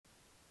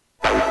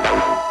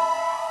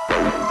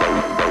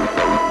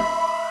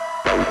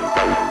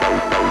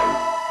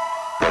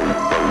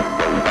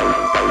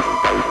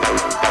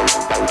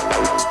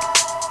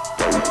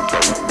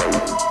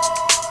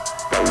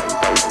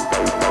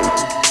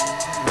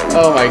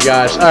Oh my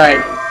gosh. All right.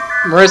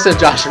 Marissa and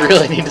Josh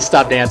really need to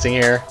stop dancing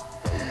here.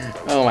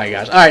 Oh my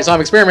gosh. All right, so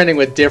I'm experimenting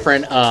with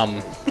different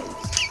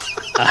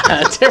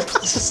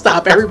just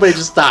stop. Everybody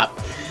just stop.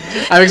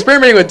 I'm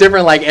experimenting with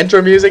different like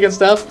intro music and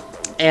stuff.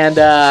 And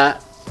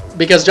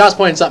because Josh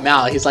pointed something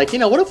out, he's like,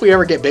 what if we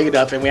ever get big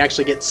enough and we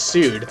actually get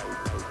sued?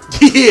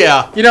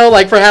 Yeah.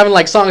 Like for having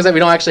like songs that we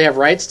don't actually have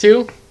rights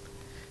to.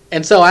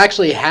 And so I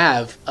actually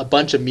have a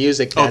bunch of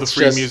music that's the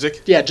free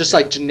music? Yeah, just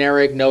like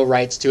generic, no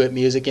rights to it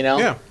music,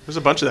 Yeah, there's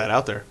a bunch of that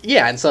out there.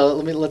 Yeah, and so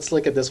let's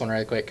look at this one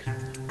right quick.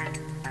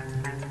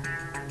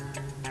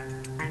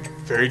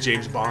 Very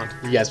James Bond.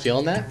 You guys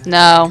feeling that?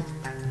 No.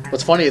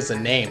 What's funny is the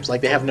names. Like,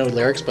 they have no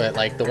lyrics, but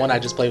like the one I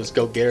just played was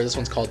Go Get Her. This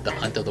one's called The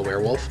Hunt of the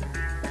Werewolf.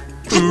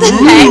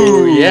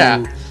 Ooh.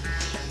 Yeah.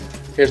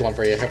 Here's one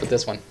for you. How about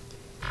this one?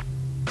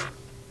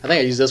 I think I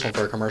used this one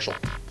for a commercial.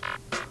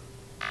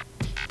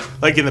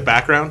 Like in the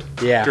background?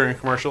 Yeah. During a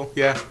commercial?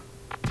 Yeah.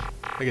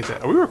 I get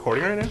that. Are we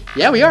recording right now?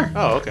 Yeah, we are.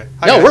 Oh, okay.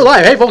 Hi, guys. We're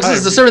live. Hey, folks, this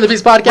is the Serving the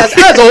Peace podcast.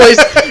 As always,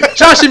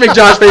 Joshy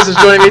McJoshface is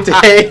joining me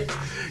today.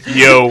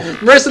 Yo.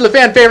 Marissa, the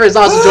fan favorite, is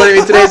also joining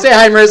me today. Say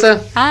hi,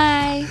 Marissa.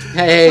 Hi.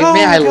 Hey, Oh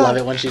man, my I God. love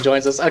it when she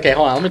joins us. Okay,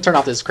 hold on. Let me turn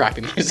off this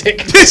crappy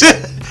music.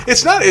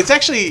 It's not. It's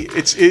actually.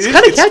 It's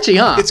kind of catchy,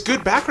 huh? It's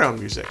good background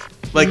music.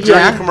 Like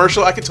during a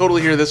commercial, I could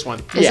totally hear this one.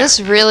 Is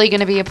this really going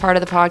to be a part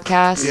of the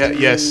podcast? Yeah.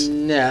 Yes.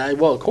 Yeah.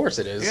 Well, of course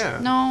it is. Yeah.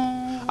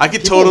 No. I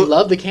could People totally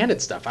love the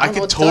candid stuff. I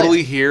could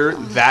totally hear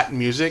that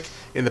music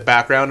in the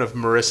background of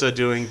Marissa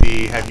doing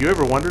the. Have you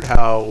ever wondered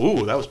how?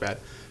 Ooh, that was bad.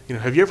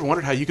 Have you ever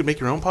wondered how you could make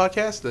your own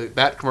podcast?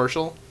 That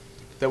commercial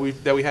that we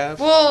have.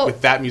 Well,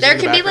 with that music. there in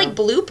the can be like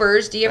background?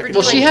 bloopers. Do you ever?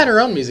 Well, do, she like, had her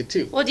own music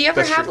too. Well, do you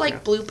ever That's have true,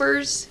 like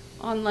bloopers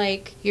on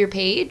like your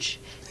page?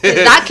 'Cause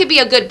that could be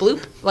a good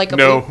bloop. Like a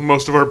No, bloop.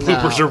 most of our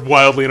bloopers No. are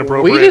wildly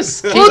inappropriate. We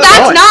just keep Well, that's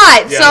going.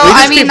 not. Yeah. So We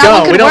I mean,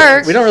 that one could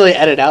work. We don't really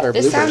edit out our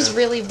This bloopers. sounds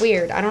really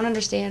weird. I don't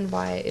understand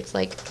why it's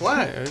like.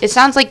 Why? It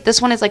sounds like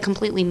this one is like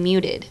completely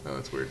muted. Oh,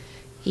 that's weird.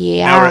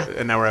 Yeah.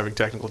 Now we're having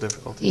technical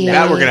difficulties. Yeah.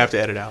 That we're gonna have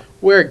to edit out.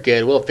 We're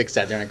good. We'll fix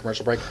that during a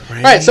commercial break.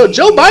 All right. So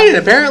Joe Biden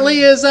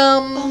apparently is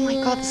Oh my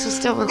god, this is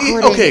still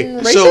recording. Okay,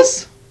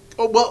 racist,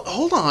 so well,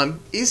 hold on.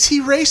 Is he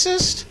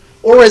racist?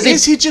 or is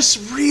Is he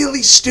just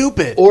really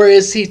stupid? or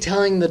is he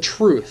telling the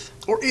truth?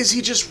 Or is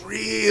he just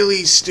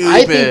really stupid?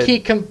 I think he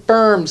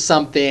confirmed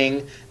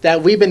something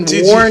that we've been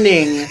Did you-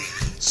 warning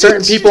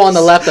certain people on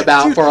the left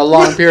about for a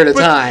long period of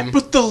time.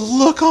 But the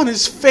look on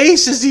his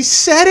face as he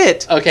said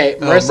it. Okay,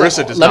 Oh, Marissa,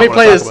 Marissa does let not me wanna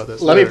play talk this. about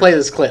this. Let me Later. play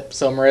this clip.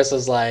 So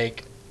Marissa's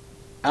like,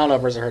 I don't know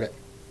if Marissa heard it.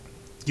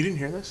 You didn't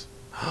hear this?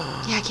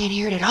 Yeah, I can't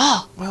hear it at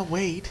all. Well,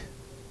 wait.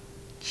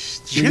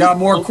 You got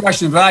more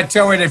questions, but I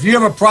tell you, if you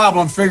have a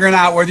problem figuring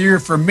out whether you're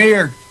for me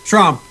or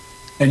Trump,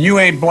 then you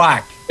ain't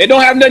black. It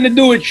don't have nothing to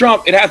do with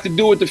Trump. It has to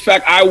do with the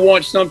fact I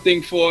want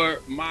something for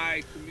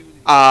my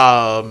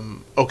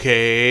community.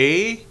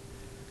 Okay.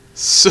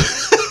 So,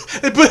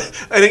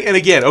 and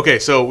again, okay,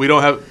 so we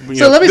don't have.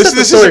 So let me set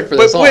the story for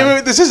this. But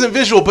wait, this isn't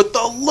visual. But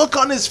the look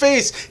on his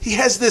face, he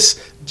has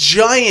this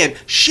giant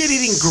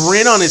shit-eating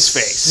grin on his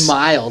face.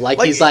 Smile,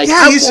 like he's like,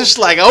 yeah, he's just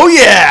like, oh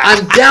yeah,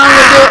 I'm down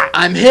with it.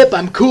 I'm hip.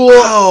 I'm cool.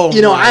 Oh,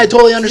 I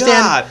totally understand.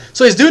 God.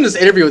 So he's doing this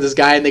interview with this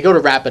guy, and they go to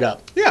wrap it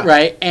up. Yeah.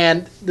 Right.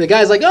 And the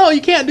guy's like, "Oh,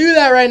 you can't do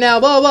that right now."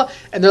 Blah blah.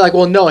 And they're like,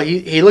 "Well, no."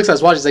 He looks at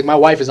his watch. He's like, "My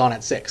wife is on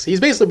at 6." He's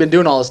basically been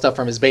doing all this stuff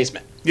from his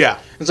basement. Yeah.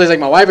 And so he's like,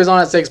 "My wife is on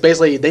at 6."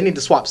 Basically, they need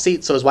to swap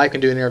seats so his wife can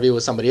do an interview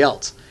with somebody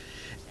else.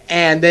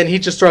 And then he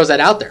just throws that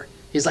out there.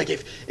 He's like,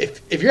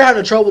 "If you're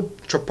having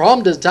a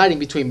problem deciding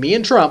between me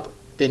and Trump,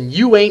 then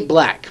you ain't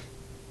black."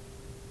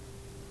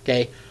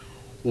 Okay.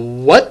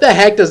 What the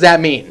heck does that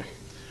mean?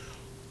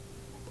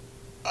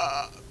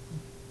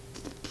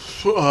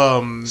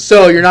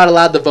 So you're not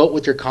allowed to vote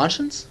with your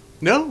conscience?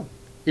 No.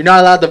 You're not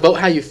allowed to vote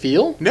how you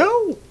feel?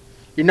 No.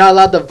 You're not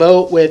allowed to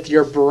vote with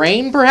your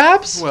brain,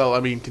 perhaps? Well, I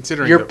mean,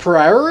 considering Your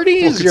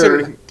priorities?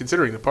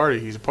 considering the party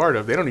he's a part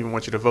of, they don't even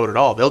want you to vote at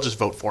all. They'll just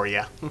vote for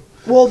you.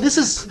 Well, this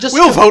is just...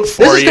 We'll vote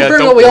for This is ya, confirming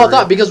don't what we all worry.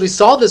 thought, because we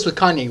saw this with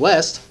Kanye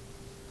West.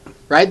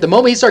 Right? The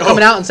moment he started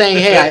coming out and saying,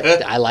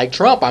 hey, I like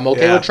Trump. I'm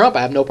okay Yeah. with Trump.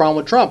 I have no problem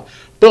with Trump.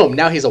 Boom,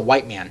 now he's a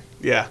white man.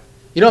 Yeah.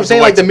 You know what I'm He's a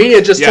saying? Like, white the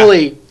media just yeah.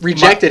 totally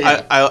rejected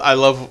him. I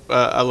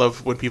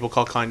love when people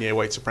call Kanye a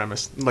white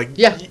supremacist. Like,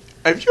 Yeah.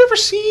 Have you ever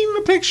seen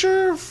a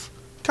picture of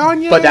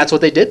Kanye? But that's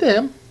what they did to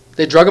him.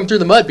 They drug him through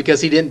the mud because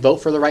he didn't vote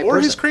for the right or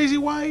person. his crazy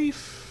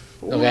wife.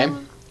 Or- Okay.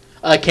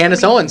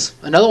 Candace Owens,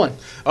 another one.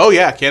 Oh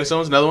yeah, Candace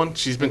Owens, another one.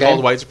 She's been Okay. called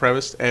a white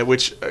supremacist,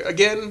 which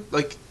again,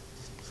 like,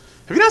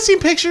 have you not seen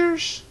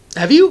pictures?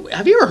 Have you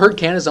ever heard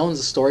Candace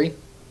Owens' story?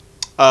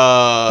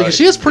 Because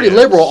she is pretty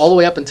liberal all the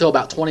way up until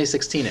about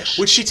 2016-ish.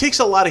 which she takes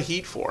a lot of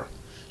heat for.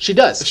 She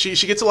does. She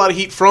gets a lot of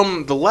heat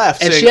from the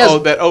left, And saying she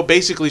has-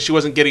 basically she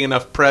wasn't getting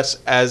enough press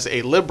as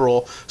a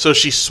liberal, so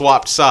she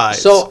swapped sides.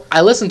 So I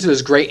listened to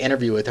this great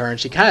interview with her, and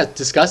she kind of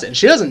discussed it, and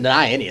she doesn't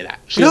deny any of that.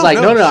 She's No, like,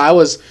 no. no, I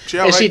was. She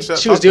And she outright she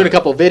was talked doing a about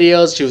couple of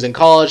videos. She was in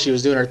college. She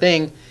was doing her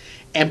thing,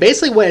 and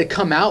basically what had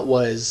come out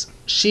was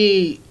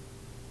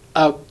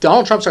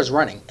Donald Trump starts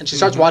running, and she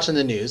starts watching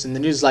the news, and the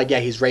news is like, yeah,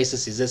 he's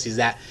racist, he's this, he's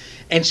that,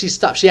 and she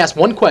stopped. She asked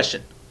one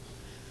question.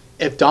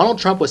 if Donald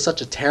Trump was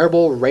such a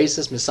terrible,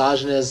 racist,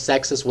 misogynist,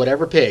 sexist,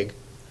 whatever pig,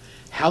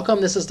 how come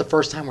this is the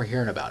first time we're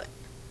hearing about it?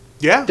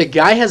 Yeah. The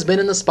guy has been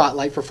in the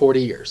spotlight for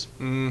 40 years.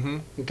 Mm-hmm.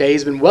 Okay,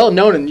 he's been well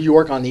known in New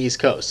York on the East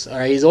Coast. All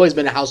right, he's always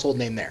been a household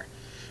name there.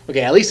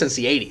 Okay, at least since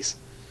the 80s.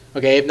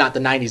 Okay, if not the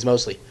 90s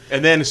mostly.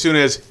 And then as soon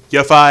as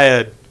 "you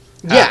fired"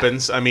 Yeah.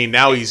 happens, I mean,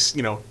 now he's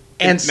now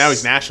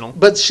he's national.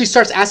 But she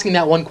starts asking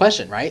that one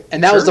question, right?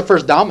 And that was Sure. the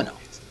first domino.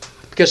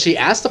 Because she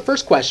asked the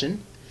first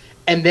question,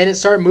 and then it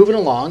started moving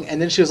along,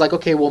 and then she was like,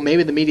 okay, well,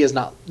 maybe the media is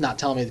not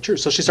telling me the truth.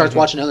 So she starts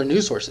watching other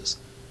news sources.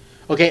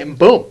 Okay, and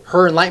boom,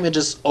 her enlightenment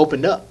just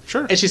opened up.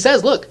 Sure. And she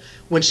says, look,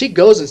 when she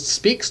goes and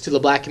speaks to the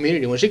black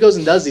community, when she goes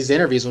and does these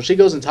interviews, when she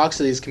goes and talks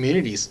to these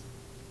communities,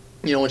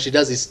 when she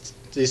does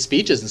these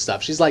speeches and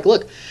stuff, she's like,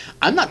 look,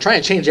 I'm not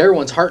trying to change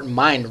everyone's heart and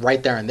mind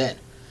right there and then.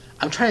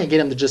 I'm trying to get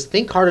them to just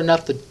think hard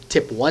enough to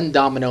tip one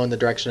domino in the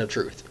direction of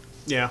truth.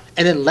 Yeah.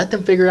 And then let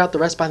them figure out the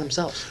rest by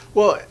themselves.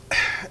 Well,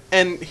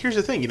 and here's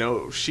the thing,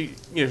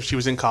 she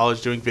was in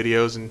college doing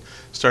videos and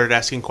started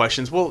asking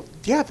questions. Well,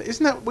 yeah,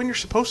 isn't that when you're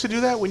supposed to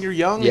do that when you're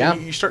young? Yeah.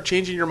 And you start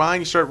changing your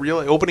mind, you start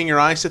opening your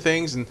eyes to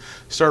things and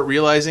start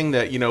realizing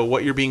that,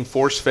 what you're being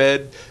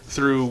force-fed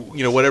through,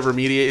 whatever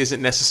media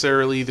isn't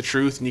necessarily the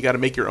truth, and you got to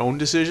make your own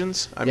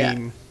decisions. I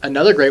mean,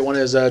 another great one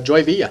is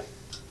Joy Villa.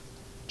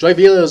 Joy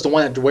Villa is the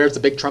one that wears the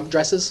big Trump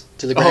dresses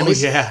to the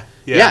Grammys. Oh, yeah.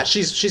 Yeah,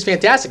 she's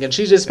fantastic, and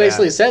she just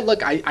basically said,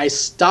 "Look, I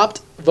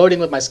stopped voting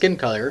with my skin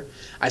color.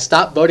 I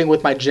stopped voting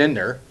with my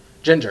ginger.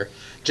 Ginger?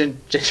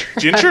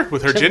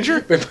 With her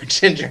ginger? With my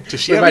ginger. Does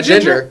she with have my a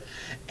ginger?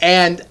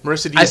 And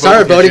Marissa, do you I vote started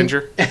with voting.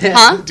 your ginger?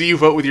 Huh? Do you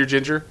vote with your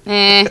ginger?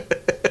 Eh.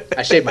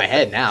 I shave my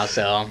head now,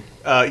 so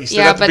You still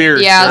Yeah, got the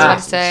beard. yeah, I was so- about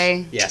to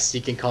say. yes,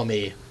 you can call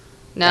me.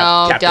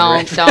 No, Captain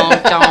don't,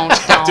 Red. don't.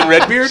 Captain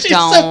Redbeard?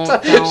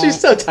 She's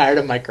so tired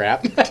of my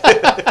crap.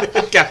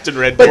 Captain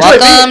Redbeard. But Joy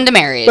Welcome Villa- to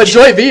marriage. But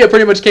Joy Villa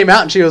pretty much came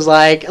out and she was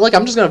like, "Look,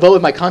 I'm just going to vote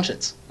with my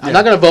conscience. I'm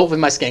not going to vote with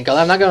my skin color.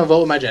 I'm not going to vote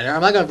with my gender.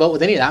 I'm not going to vote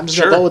with any of that. I'm just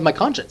going Sure. to vote with my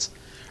conscience."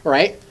 All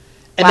right?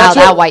 And wow, that's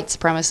that what, white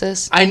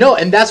supremacist. I know,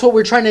 and that's what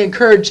we're trying to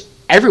encourage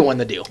everyone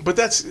to do. But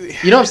that's...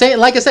 You know what I'm saying?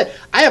 Like I said,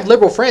 I have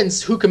liberal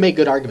friends who can make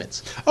good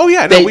arguments. Oh,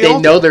 yeah. No, They we all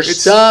know do. their It's-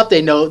 stuff.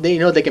 They know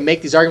they can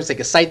make these arguments. They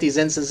can cite these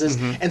instances.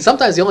 Mm-hmm. And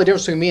sometimes the only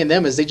difference between me and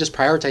them is they just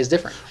prioritize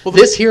different. Well,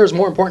 This here is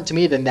more important to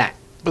me than that.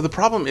 But the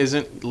problem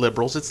isn't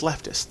liberals, it's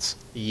leftists.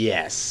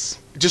 Yes.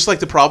 Just like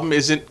the problem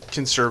isn't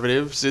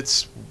conservatives,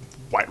 it's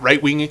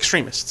right-wing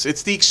extremists.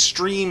 It's the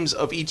extremes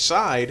of each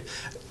side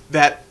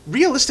that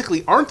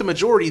realistically aren't the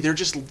majority, they're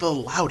just the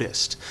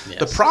loudest. Yes.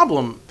 The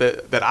problem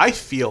that I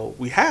feel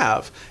we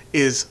have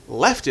is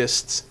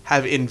leftists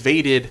have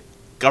invaded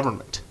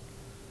government.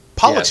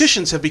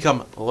 Politicians have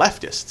become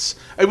leftists.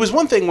 It was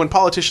one thing when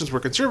politicians were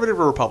conservative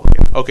or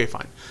Republican. Okay,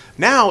 fine.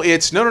 Now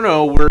it's,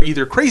 no, we're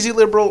either crazy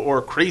liberal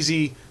or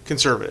crazy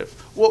conservative.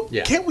 Well,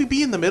 Yeah. can't we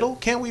be in the middle?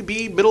 Can't we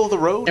be middle of the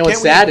road? And what's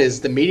Can't we- sad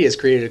is the media has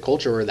created a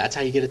culture where that's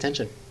how you get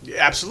attention.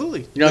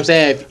 Absolutely. You know what I'm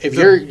saying? If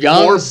The you're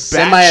young, more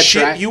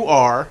semi-attractive, batshit you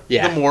are,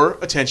 Yeah. the more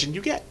attention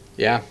you get.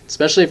 yeah,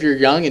 especially if you're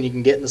young and you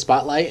can get in the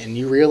spotlight and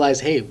you realize,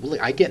 hey,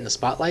 look, I get in the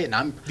spotlight and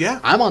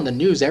I'm on the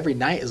news every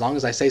night as long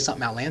as I say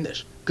something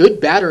outlandish, good,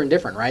 bad, or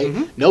indifferent, right?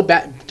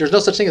 Mm-hmm. There's no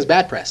such thing as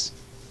bad press,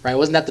 right?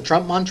 Wasn't that the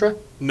Trump mantra?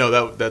 No,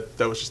 that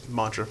was just a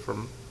mantra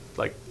from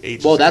like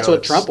ages Well, that's ago.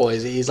 what Trump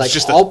was. He's like It's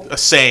just all a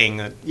saying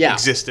that Yeah.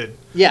 existed.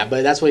 yeah,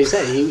 but that's what he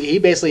said. He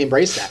basically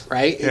embraced that,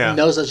 right? Yeah.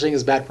 No such thing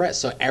as bad press.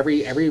 So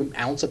every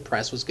ounce of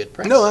press was good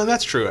press. No, and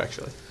that's true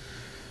actually.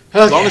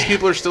 okay. As long as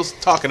people are still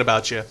talking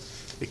about you,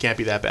 it can't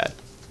be that bad.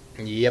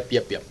 Yep.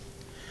 All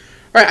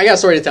right, I got a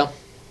story to tell.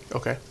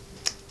 Okay.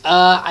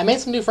 I made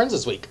some new friends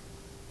this week.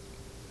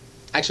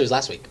 Actually, it was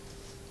last week.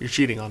 You're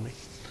cheating on me.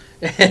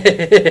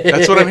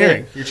 That's what I'm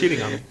hearing. You're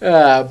cheating on me.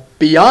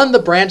 Beyond the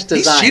Branch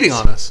Designs. He's cheating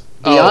on us.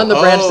 Beyond the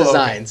Branch okay.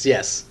 Designs,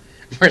 yes.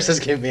 Marissa's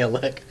giving me a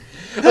look.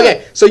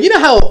 Okay, so you know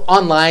how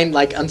online,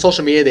 like on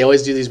social media, they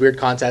always do these weird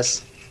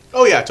contests?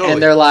 Oh yeah, totally.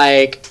 And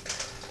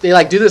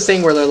they do this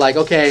thing where they're like,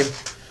 okay,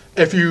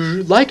 if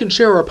you like and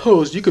share our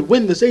post, you could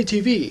win this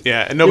ATV.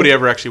 yeah, and nobody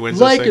ever actually wins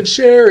Like those and things.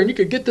 share, and you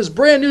could get this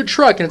brand new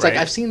truck. And it's like,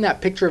 Right. I've seen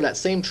that picture of that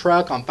same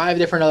truck on 5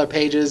 different other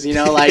pages,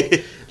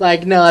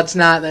 like no, that's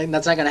not going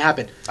to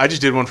happen. I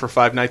just did one for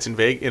 5 nights in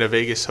a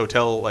Vegas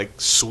hotel like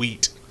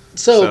suite.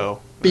 So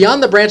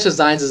Beyond the Branch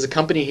Designs is a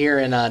company here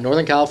in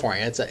Northern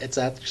California. It's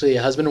actually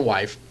a husband and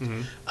wife.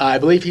 Mm-hmm. I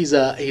believe he's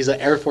an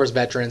Air Force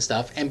veteran and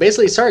stuff. And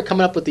basically started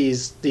coming up with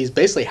these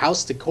basically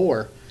house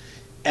decor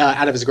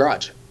out of his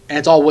garage, and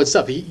it's all wood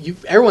stuff.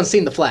 Everyone's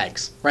seen the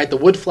flags, right? The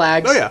wood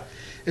flags. Oh yeah.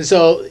 And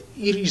so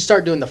you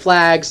start doing the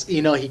flags.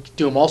 He can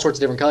do them all sorts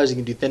of different colors. You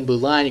can do thin blue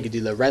line. You can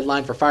do the red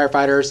line for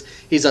firefighters.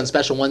 He's done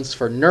special ones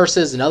for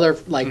nurses and other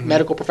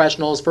medical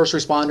professionals, first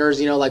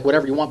responders. Like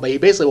whatever you want. But he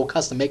basically will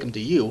custom make them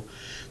to you,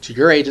 to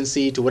your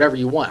agency, to whatever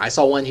you want. I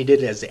saw one he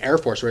did it as the Air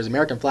Force, where it was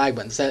American flag,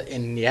 but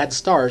and he had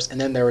stars, and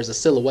then there was a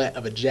silhouette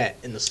of a jet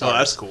in the stars. Oh,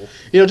 that's cool.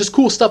 Just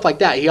cool stuff like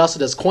that. He also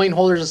does coin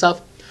holders and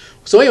stuff.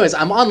 So anyways,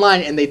 I'm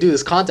online and they do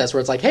this contest where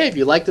it's like, hey, if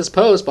you like this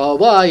post, blah,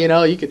 blah,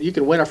 blah, you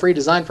could win a free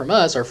design from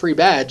us or a free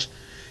badge.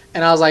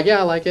 And I was like, yeah,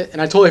 I like it.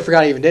 And I totally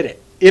forgot I even did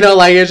it. You know,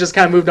 like, it just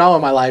kind of moved on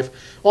with my life.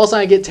 All of a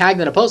sudden, I get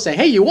tagged in a post saying,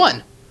 hey, you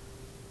won.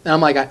 And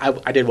I'm like,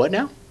 I did what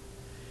now?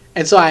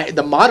 And so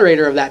the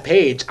moderator of that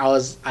page, I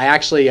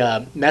actually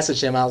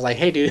messaged him. I was like,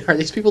 hey, dude, are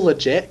these people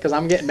legit? Because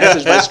I'm getting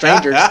messaged by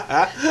strangers.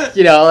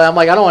 You know, and I'm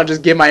like, I don't want to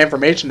just give my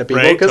information to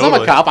people. Because I'm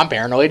a cop. I'm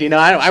paranoid. You know,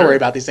 I worry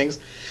about these things.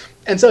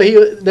 And so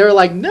they were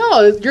like,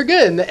 no, you're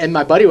good. And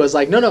my buddy was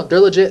like, no, they're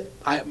legit.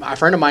 A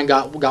friend of mine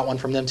got one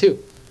from them, too.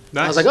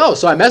 Nice. I was like, oh.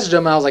 So I messaged him,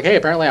 and I was like, hey,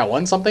 apparently I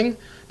won something.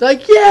 They're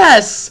like,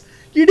 yes,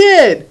 you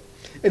did.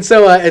 And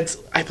so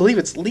I believe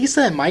it's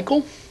Lisa and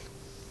Michael.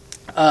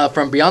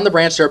 From Beyond the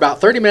Branch. They're about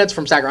 30 minutes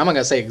from Sacramento. I'm not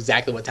going to say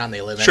exactly what town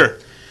they live in. Sure.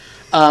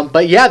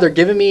 But yeah, they're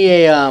giving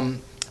me a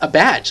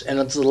badge, and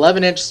it's an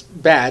 11-inch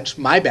badge,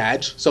 my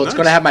badge. So it's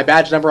going to have my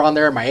badge number on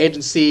there, my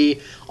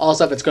agency, all this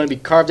stuff. It's going to be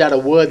carved out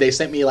of wood. They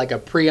sent me like a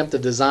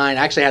preemptive design.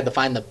 I actually had to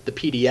find the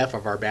PDF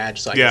of our badge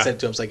so I could send it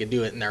to them so I could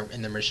do it in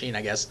their machine,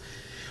 I guess.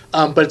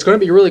 But it's going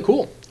to be really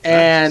cool.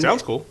 And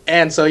sounds cool.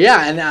 And so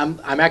yeah, and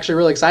I'm actually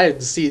really excited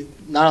to see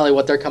not only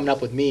what they're coming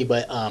up with me,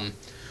 but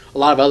a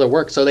lot of other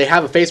work. So they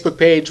have a Facebook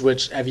page,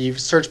 which if you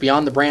search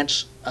Beyond the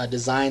Branch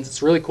Designs,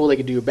 it's really cool. They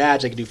can do a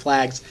badge, they can do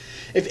flags.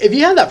 If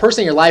you have that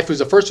person in your life who's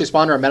a first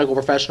responder, a medical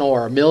professional,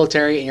 or a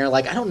military, and you're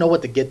like, I don't know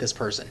what to get this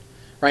person,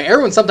 right?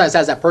 Everyone sometimes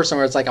has that person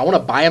where it's like, I want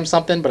to buy them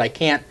something, but I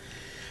can't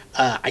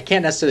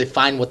necessarily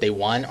find what they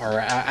want, or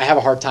I have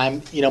a hard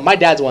time. You know, my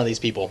dad's one of these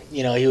people.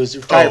 You know, he was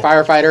a retired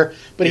firefighter,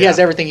 but he has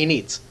everything he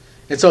needs.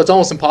 And so it's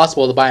almost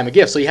impossible to buy him a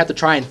gift. So you have to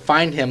try and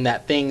find him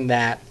that thing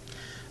that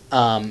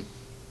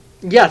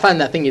you gotta find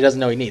that thing he doesn't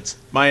know he needs.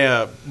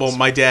 My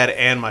my dad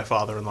and my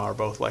father-in-law are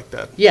both like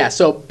that. Yeah,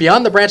 so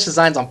Beyond the Branch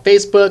Designs on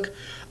Facebook,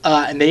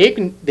 and they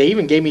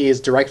even gave me his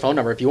direct phone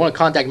number. If you want to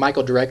contact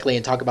Michael directly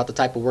and talk about the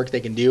type of work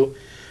they can do,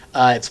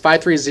 it's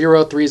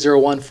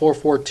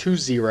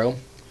 530-301-4420,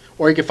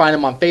 or you can find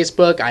them on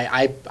Facebook.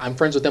 I'm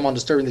friends with them on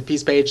Disturbing the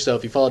Peace page, so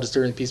if you follow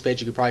Disturbing the Peace page,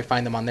 you could probably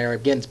find them on there.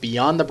 Again, it's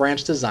Beyond the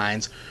Branch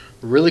Designs.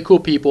 Really cool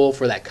people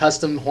for that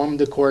custom home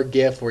decor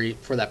gift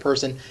for that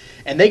person.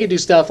 And they can do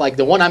stuff like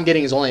the one I'm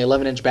getting is only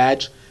 11-inch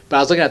badge, but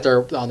I was looking at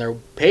on their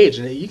page,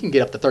 and you can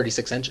get up to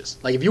 36 inches.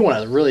 Like if you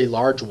want a really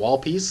large wall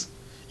piece,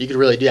 you could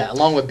really do that,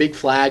 along with big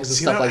flags and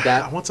stuff like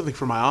that. I want something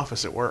for my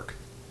office at work.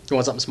 You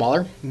want something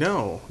smaller?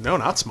 No,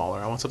 not smaller.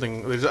 I want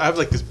something. I have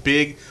like this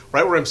big,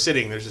 right where I'm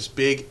sitting. There's this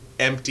big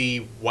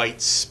empty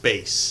white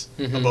space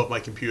above my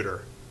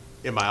computer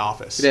in my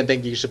office. You didn't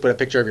think you should put a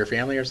picture of your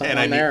family or something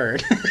on there?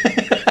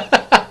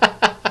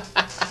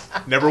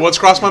 Never once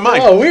crossed my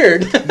mind. Oh,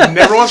 weird.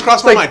 Never once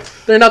crossed my mind.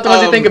 They're not the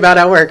ones you think about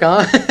at work,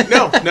 huh?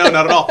 No, not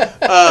at all.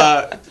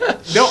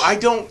 No, I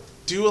don't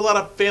do a lot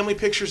of family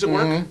pictures at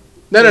work.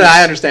 No,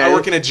 I understand. I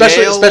work in a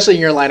jail. Especially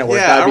in your line of work.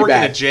 Yeah, that would be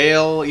bad. in a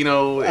jail, you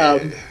know.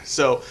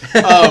 So,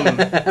 like,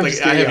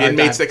 I have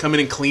inmates that come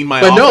in and clean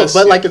my office.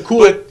 But like a cool...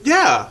 But,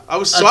 yeah.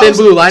 A thin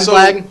blue line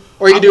flag?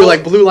 Or you can do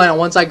like blue line on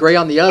one side, gray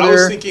on the other. I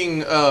was thinking,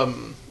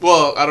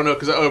 well, I don't know,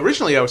 because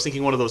originally I was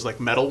thinking one of those like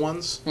metal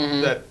ones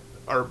that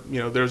are, you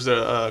know, there's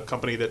a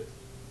company that...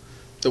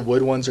 The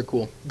wood ones are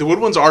cool. The wood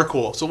ones are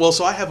cool.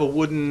 So I have a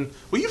wooden...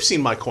 Well, you've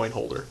seen my coin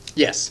holder.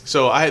 Yes.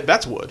 So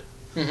that's wood.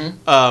 He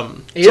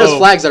does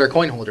flags that are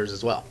coin holders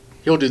as well.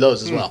 He'll do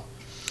those as well.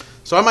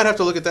 So I might have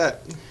to look at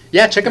that.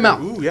 Yeah, check them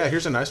out. Ooh, yeah,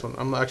 here's a nice one.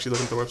 I'm actually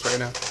looking at the website right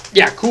now.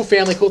 Yeah, cool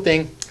family, cool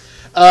thing.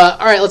 All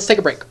right, let's take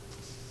a break.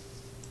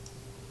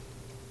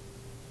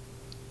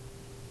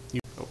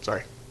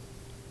 Sorry.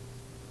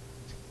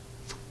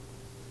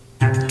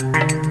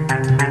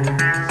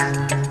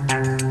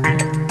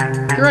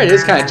 You're right, it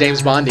is kind of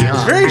James Bondy, huh?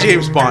 It's very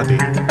James Bondy.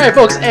 All right,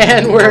 folks,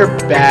 and we're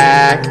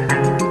back.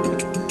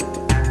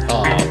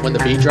 When the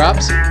beat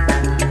drops.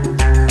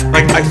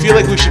 Like, I feel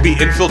like we should be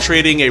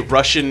infiltrating a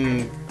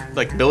Russian,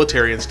 like,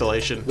 military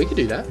installation. We could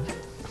do that.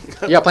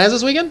 You got plans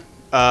this weekend?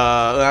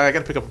 I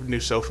gotta pick up a new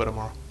sofa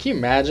tomorrow. Can you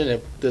imagine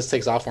if this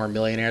takes off and we're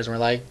millionaires and we're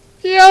like,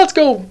 yeah, let's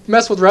go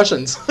mess with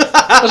Russians.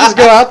 Let's just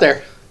go out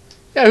there.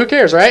 Yeah, who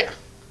cares, right?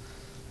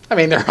 I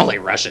mean, they're only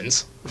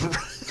Russians.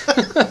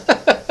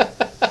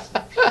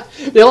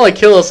 They'll only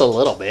kill us a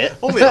little bit.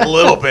 Only a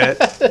little bit.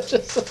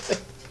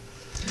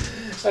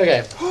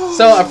 Okay,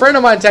 so a friend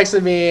of mine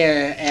texted me,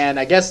 and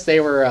I guess they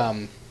were,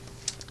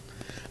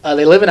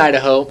 they live in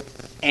Idaho,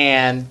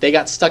 and they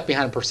got stuck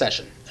behind a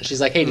procession. And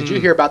she's like, hey, did you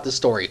hear about this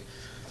story?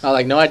 I was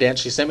like, no, I didn't.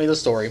 She sent me the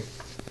story.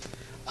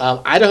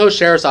 Idaho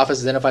Sheriff's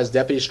Office identifies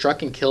deputy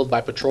struck and killed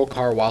by patrol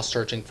car while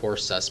searching for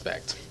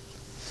suspect.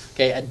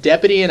 Okay, a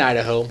deputy in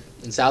Idaho,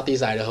 in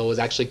southeast Idaho, was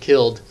actually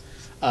killed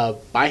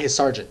by his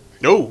sergeant.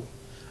 No.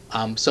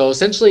 So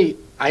essentially,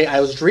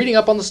 I was reading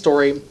up on the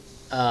story.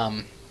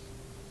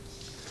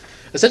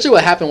 Essentially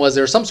what happened was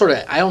there was some sort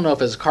of, I don't know if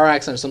it was a car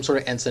accident or some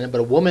sort of incident, but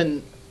a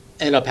woman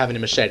ended up having a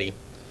machete.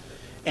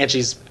 And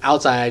she's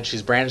outside,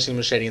 she's brandishing a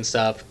machete and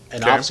stuff.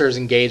 An officer's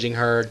engaging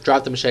her,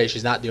 dropped the machete,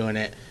 she's not doing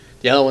it.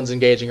 The other one's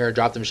engaging her,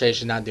 dropped the machete,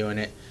 she's not doing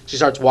it. She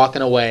starts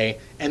walking away.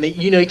 And,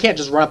 you can't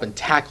just run up and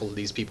tackle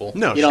these people.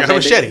 No, you know she's got a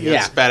machete.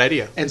 That's a bad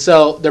idea. And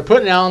so they're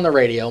putting it out on the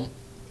radio.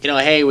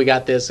 Hey, we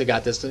got this.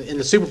 And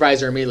the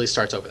supervisor immediately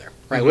starts over there,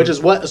 right? Which is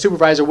what a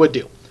supervisor would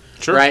do.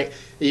 Sure. right?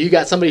 You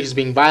got somebody who's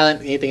being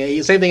violent,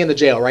 anything. Same thing in the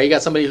jail, right? You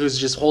got somebody who's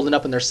just holding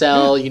up in their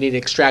cell. You need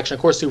extraction. Of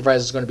course,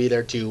 supervisor is going to be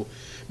there to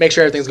make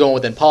sure everything's going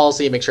within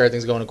policy, make sure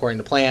everything's going according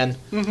to plan.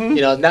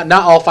 You know, not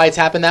all fights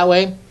happen that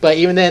way, but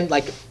even then,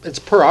 like, it's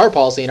per our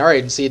policy in our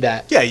agency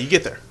that Yeah, you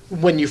get there.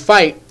 when you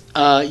fight,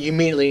 you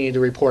immediately need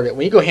to report it.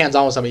 When you go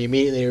hands-on with somebody, you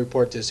immediately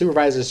report to the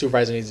supervisor. The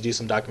supervisor needs to do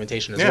some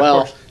documentation as Yeah, of well.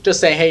 course. Just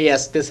say, hey,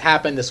 yes, this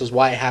happened. This was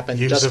why it happened.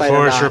 Use Just of fight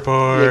or force not.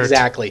 report.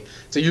 Exactly.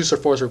 It's a use of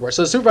force report.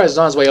 So the supervisor's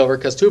on his way over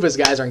because two of his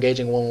guys are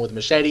engaging a woman with a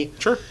machete.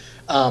 Sure.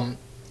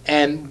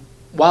 And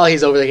while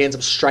he's over there, he ends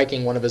up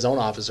striking one of his own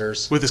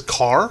officers With his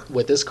car?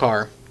 with his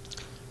car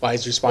while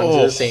he's responding to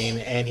Oh. the scene.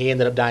 And he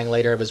ended up dying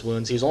later of his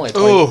wounds. He was only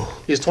Oh.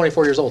 he was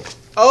 24 years old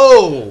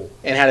Oh!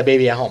 and had a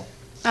baby at home.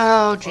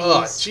 Oh, Oh,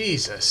 jeez.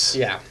 Jesus.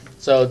 Yeah.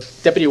 So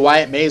Deputy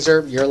Wyatt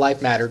Mazer, your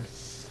life mattered.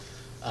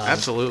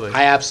 Absolutely.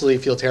 I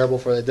absolutely feel terrible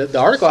for it. The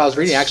article I was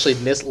reading actually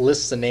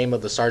lists the name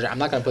of the sergeant. I'm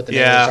not going to put the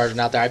name of Yeah. the sergeant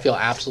out there. I feel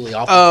absolutely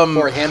awful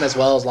for him as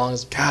well, as long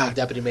as God.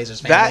 Deputy Mazer's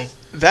family.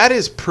 That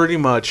is pretty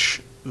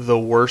much the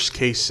worst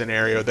case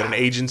scenario that an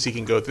agency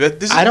can go through.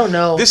 This is, I don't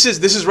know. This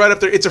is right up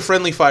there. It's a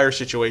friendly fire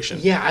situation.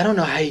 Yeah, I don't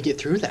know how you get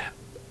through that.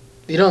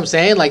 You know what I'm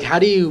saying? Like, how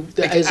do you?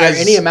 Is there as-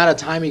 any amount of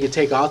time you could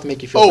take off to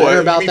make you feel Oh, better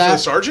you about mean for the that?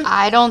 sergeant?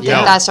 I don't think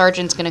Yeah. that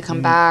sergeant's going to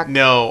come back.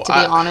 No, To be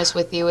I- honest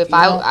with you, if You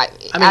know, I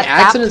mean, at that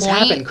accidents point,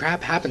 happen,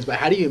 crap happens, but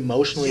how do you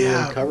emotionally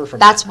Yeah. recover from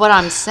That's that? what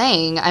I'm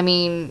saying. I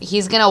mean,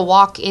 he's going to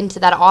walk into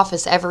that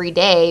office every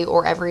day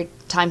or every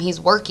time he's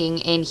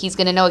working, and he's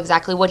going to know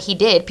exactly what he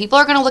did. People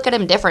are going to look at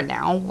him different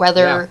now,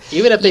 whether. Yeah.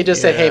 Even if they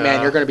just said, "Hey, man,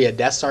 Yeah. you're going to be a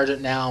desk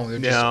sergeant now," and we're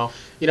just, No.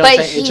 you know, what I'm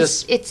But saying?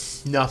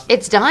 it's Nothing.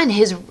 it's done.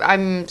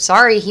 I'm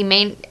sorry. He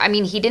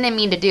didn't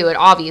mean to do it,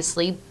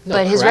 obviously, No,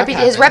 but his crap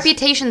happens.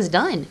 reputation's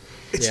done.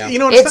 It's Yeah. you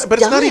know, it's It's not, but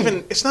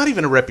done. it's not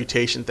even a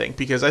reputation thing,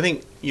 because I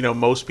think, you know,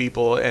 most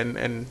people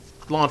and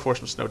law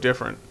enforcement's no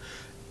different.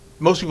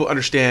 Most people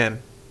understand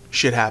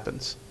shit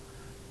happens,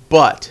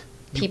 but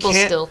you People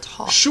can't- still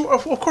talk. Sure,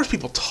 of course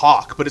people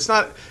talk, but it's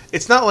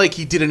not like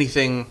he did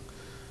anything,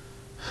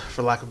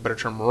 for lack of a better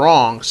term,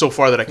 wrong so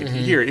far that I can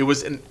hear. It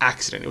was an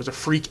accident. It was a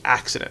freak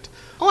accident.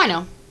 Oh, I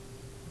know.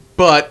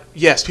 But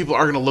yes, people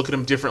are going to look at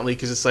him differently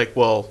because it's like,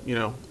 well, you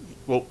know,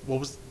 what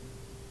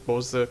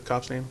was the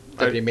cop's name?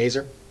 Deputy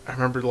Mazer, I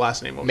remember the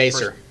last name. What was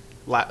the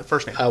Macer,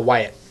 first name.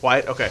 Wyatt.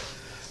 Wyatt. Okay.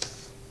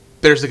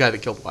 There's the guy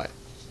that killed Wyatt.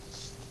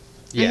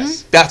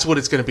 Yes. That's what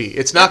it's going to be.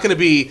 It's not going to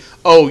be,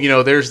 oh, you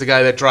know, there's the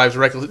guy that drives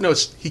reckless. No,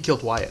 he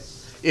killed Wyatt.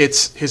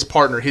 It's his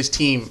partner, his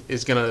team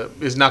is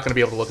not gonna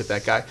be able to look at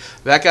that guy.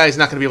 That guy is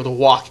not gonna be able to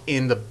walk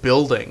in the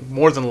building,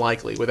 more than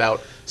likely,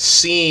 without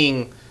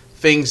seeing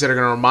things that are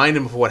gonna remind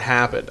him of what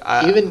happened.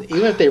 Even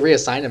if they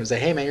reassign him and say,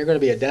 "Hey, man, you're going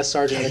to be a desk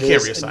sergeant," Yeah, and you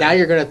can't reassign now him.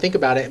 you're going to think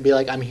about it and be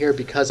like, "I'm here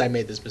because I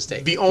made this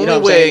mistake." The You only know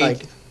what I'm saying?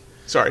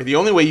 way, the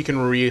only way you can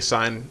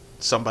reassign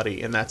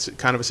somebody in that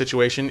kind of a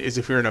situation is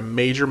if you're in a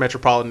major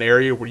metropolitan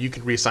area where you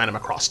can reassign him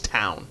across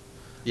town,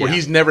 where Yeah.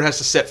 he's never has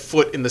to set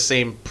foot in the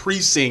same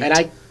precinct.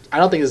 And I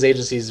don't think this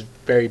agency is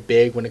very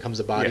big when it comes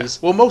to Yeah. bodies.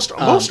 Well, most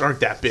aren't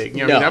that big. You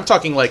know, I mean, no. I'm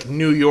talking like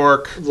New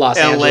York, Los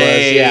LA,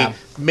 Angeles, yeah.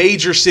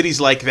 major cities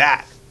like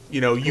that.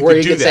 You know, you Where could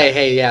you do could that. say,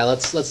 "Hey, yeah,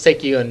 let's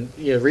take you and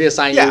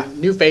reassign Yeah. you,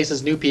 new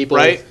faces, new people."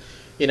 Right.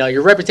 You know,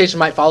 your reputation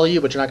might follow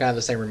you, but you're not going to have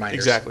the same reminders.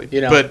 Exactly.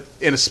 You know, But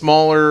in a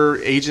smaller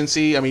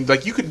agency, I mean,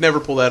 like, you could never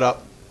pull that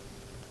up.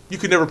 You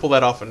could never pull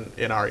that off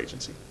in our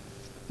agency.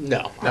 no,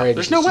 No, our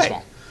there's no agency's too way.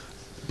 small.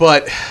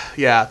 But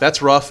yeah,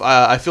 that's rough.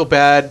 I feel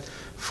bad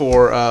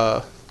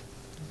for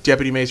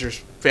Deputy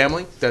Mazer's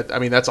family.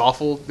 That's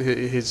awful.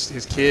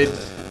 His kid,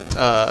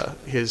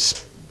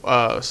 his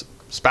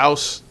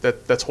spouse.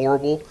 That's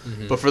horrible.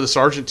 Mm-hmm. But for the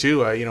sergeant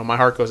too, you know, my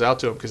heart goes out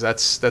to him, because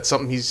that's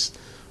something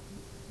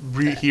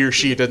he or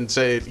she didn't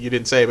say. You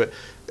didn't say, but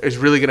is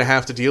really going to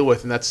have to deal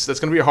with, and that's going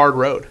to be a hard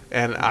road.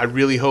 And I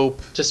really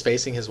hope. Just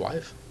facing his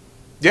wife.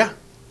 Yeah,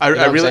 I know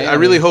what I'm really, saying? I I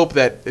really mean- hope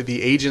that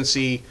the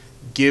agency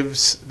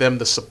gives them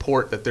the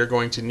support that they're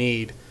going to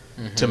need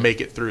to make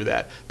it through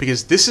that.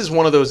 Because this is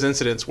one of those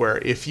incidents where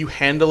if you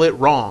handle it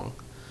wrong,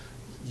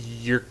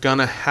 you're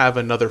gonna have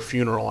another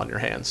funeral on your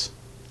hands.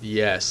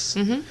 Yes.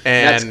 And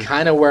That's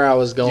kind of where I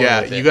was going.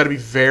 yeah, with it. you got to be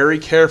very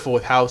careful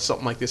with how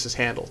something like this is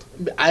handled.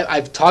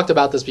 I've talked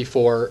about this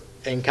before.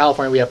 In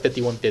California, we have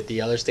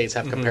 5150. Other states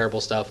Mm-hmm. have comparable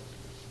stuff.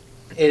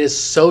 It is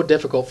so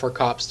difficult for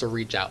cops to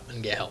reach out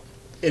and get help.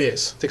 It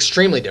is. It's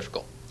extremely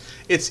difficult.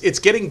 It's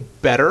getting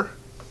better.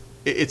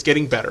 It's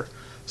getting better.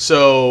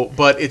 So,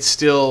 but it's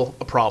still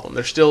a problem.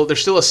 There's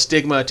still a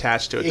stigma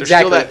attached to it.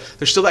 Exactly.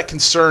 There's still that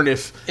concern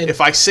if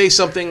I say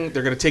something,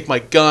 they're going to take my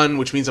gun,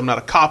 which means I'm not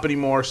a cop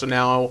anymore. So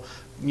now,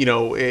 you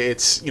know,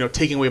 it's, you know,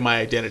 taking away my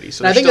identity.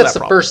 So And I there's think still that's that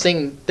the problem. first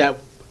thing that,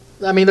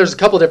 I mean, there's a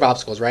couple different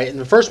obstacles, right? And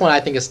the first one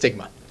I think is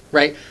stigma,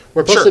 right?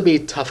 We're supposed Sure. to be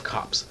tough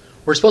cops.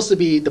 We're supposed to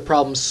be the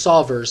problem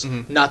solvers,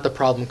 Mm-hmm. not the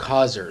problem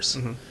causers.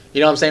 You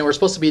know what I'm saying? We're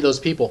supposed to be those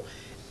people.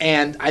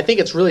 And I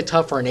think it's really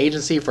tough for an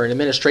agency, for an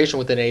administration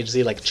within an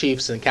agency like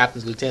chiefs and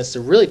captains, lieutenants,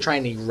 to really try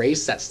and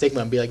erase that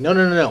stigma and be like,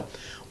 no.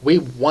 We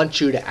want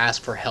you to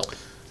ask for help.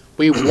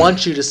 We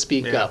want you to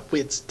speak up.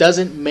 It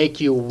doesn't make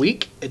you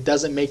weak. It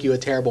doesn't make you a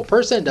terrible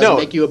person. It doesn't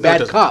make you a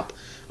bad cop.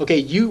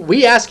 Okay,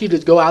 we ask you to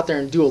go out there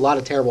and do a lot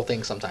of terrible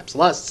things sometimes.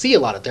 See a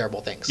lot of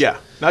terrible things. Yeah,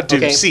 not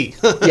do, see.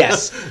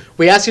 Yes.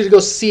 We ask you to go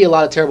see a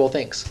lot of terrible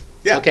things.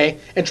 Yeah. Okay?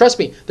 And trust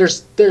me,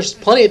 there's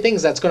plenty of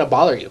things that's going to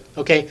bother you.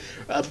 Okay?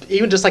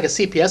 Even just like a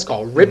CPS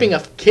call, ripping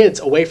of kids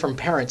away from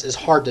parents is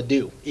hard to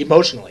do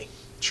emotionally.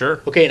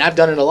 Sure. Okay, and I've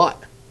done it a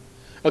lot.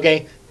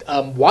 Okay?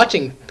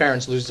 Watching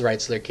parents lose the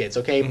rights to their kids.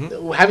 Okay?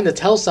 Having to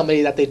tell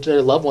somebody that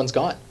their loved one's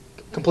gone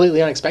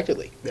completely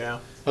unexpectedly. Yeah.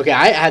 Okay,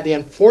 I had the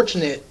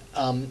unfortunate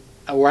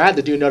where I had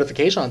to do a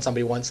notification on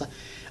somebody once.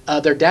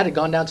 Their dad had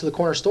gone down to the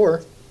corner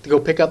store to go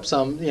pick up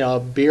some,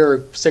 beer,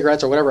 or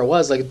cigarettes, or whatever it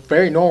was, like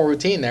very normal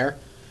routine there.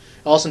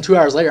 All of a sudden, 2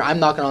 hours later, I'm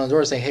knocking on the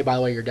door saying, "Hey, by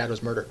the way, your dad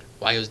was murdered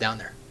while he was down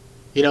there."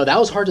 That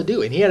was hard to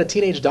do, and he had a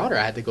teenage daughter.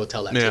 I had to go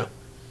tell that to.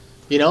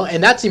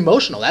 And that's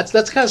emotional. That's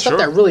kind of stuff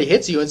that really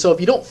hits you. And so if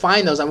you don't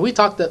find those, I mean,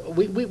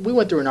 we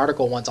went through an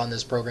article once on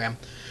this program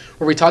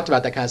where we talked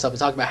about that kind of stuff and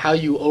talked about how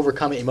you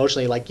overcome it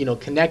emotionally, like,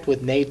 connect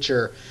with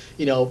nature,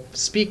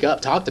 speak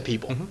up, talk to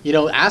people,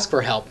 ask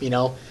for help,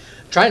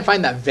 try and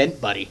find that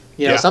vent buddy.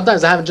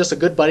 Sometimes having just a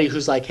good buddy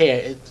who's like, hey,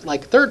 it's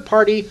like third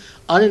party,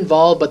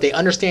 uninvolved, but they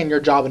understand your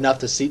job enough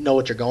to know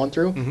what you're going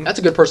through. That's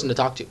a good person to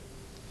talk to.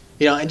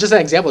 And just an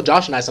example,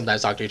 Josh and I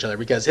sometimes talk to each other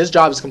because his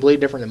job is completely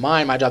different than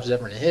mine. My job is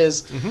different than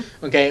his.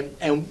 Okay.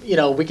 And,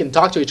 we can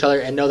talk to each other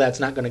and know that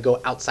it's not going to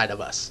go outside of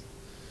us.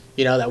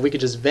 That we could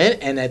just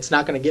vent and it's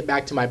not going to get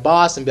back to my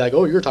boss and be like,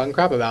 "Oh, you're talking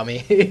crap about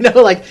me."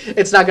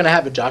 It's not going to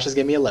happen. Josh is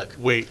giving me a look.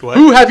 Wait, what?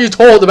 Who have you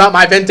told about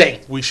my venting?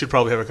 We should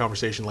probably have a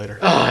conversation later.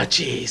 Oh,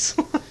 jeez.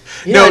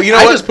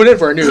 I just put in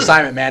for a new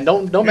assignment, man.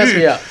 Don't mess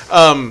me up.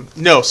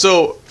 No.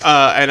 So,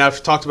 and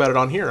I've talked about it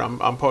on here.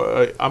 I'm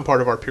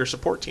part of our peer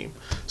support team.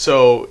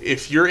 So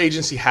if your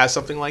agency has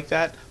something like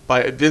that,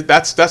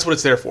 that's what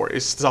it's there for.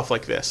 It's stuff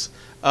like this.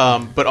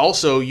 But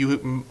also,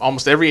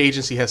 almost every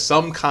agency has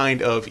some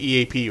kind of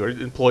EAP or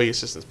employee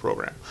assistance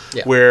program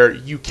where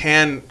you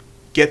can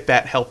get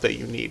that help that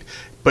you need.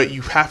 But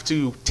you have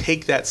to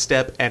take that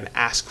step and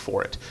ask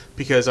for it.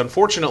 Because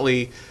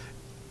unfortunately,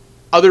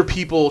 other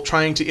people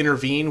trying to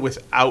intervene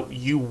without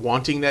you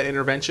wanting that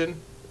intervention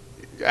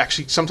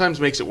actually sometimes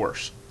makes it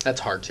worse.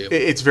 That's hard too.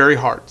 It's very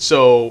hard.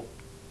 So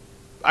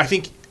I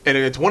think, and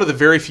it's one of the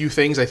very few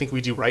things I think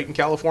we do right in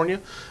California.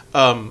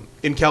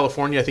 In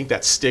California, I think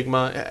that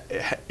stigma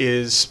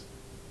is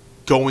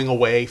going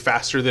away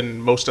faster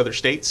than most other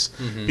states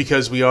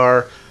because we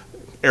are,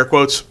 air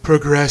quotes,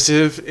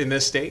 progressive in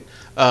this state.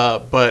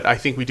 But I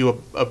think we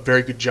do a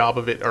very good job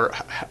of it, or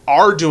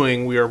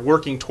we are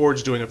working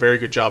towards doing a very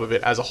good job of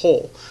it as a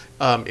whole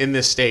in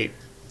this state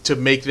to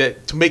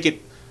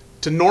normalize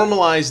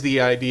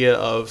the idea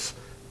of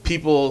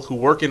people who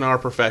work in our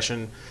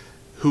profession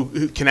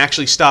who can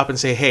actually stop and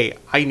say, "Hey,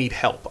 I need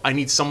help. I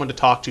need someone to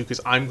talk to because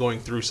I'm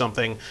going through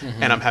something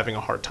and I'm having a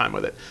hard time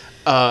with it."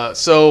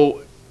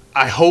 So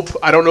I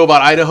don't know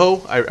about Idaho.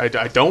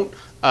 I don't.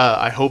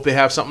 I hope they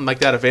have something like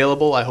that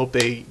available. I hope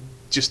they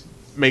just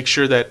make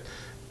sure that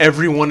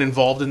everyone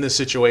involved in this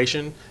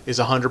situation is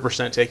 100%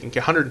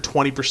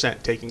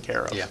 120% taken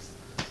care of. Yeah.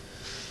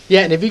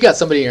 Yeah, and if you got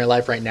somebody in your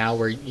life right now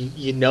where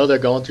you know they're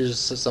going through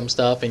some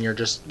stuff and you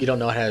don't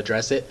know how to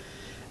address it,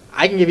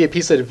 I can give you a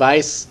piece of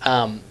advice.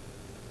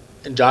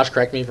 And Josh,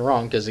 correct me if I'm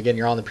wrong, because again,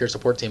 you're on the peer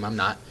support team. I'm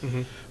not.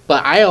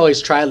 But I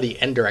always try the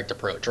indirect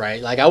approach,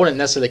 right? Like I wouldn't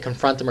necessarily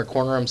confront them or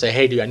corner them and say,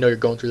 "Hey, dude, I know you're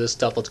going through this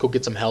stuff. Let's go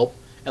get some help,"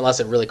 unless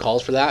it really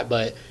calls for that.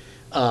 But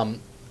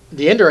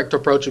the indirect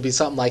approach would be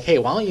something like, "Hey,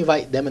 why don't you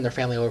invite them and their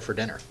family over for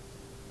dinner?"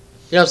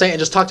 You know what I'm saying? And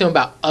just talk to them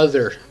about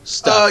other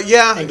stuff.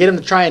 And get them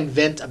to try and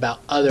vent about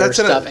other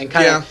stuff. And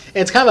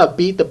it's kind of a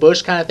beat the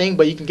bush kind of thing,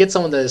 but you can get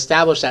someone to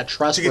establish that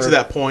trust. To get to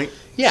that point.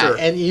 Yeah, sure.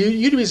 And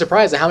you'd be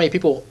surprised at how many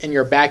people in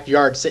your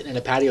backyard sitting in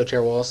a patio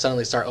chair will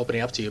suddenly start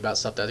opening up to you about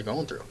stuff that they're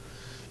going through.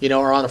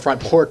 Or on the front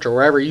porch or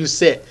wherever you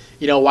sit,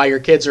 while your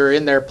kids are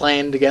in there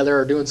playing together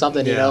or doing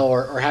something,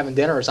 or having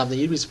dinner or something.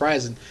 You'd be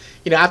surprised. And,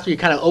 after you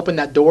kind of open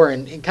that door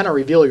and kind of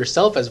reveal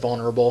yourself as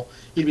vulnerable,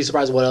 you'd be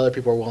surprised what other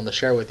people are willing to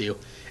share with you.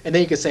 And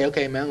then you could say,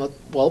 "Okay, man,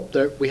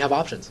 we have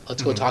options.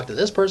 Let's go talk to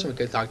this person. We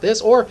could talk to this.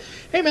 Or,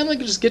 hey, man, let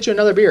me just get you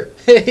another beer.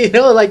 And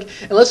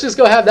let's just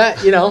go have that,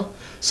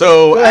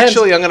 So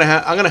actually, I'm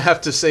gonna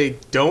have to say,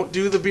 don't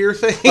do the beer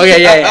thing.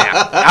 Okay,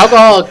 yeah.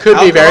 Alcohol could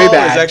be very bad.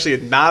 Alcohol is actually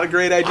not a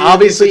great idea.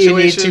 Obviously, you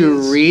need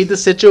to read the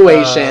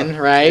situation,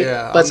 right?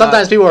 Yeah, but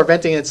sometimes people are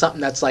venting at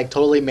something that's like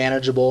totally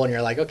manageable, and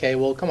you're like, "Okay,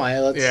 well, come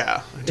on, let's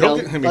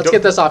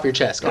get this off your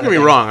chest." Don't get me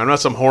wrong. I'm not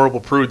some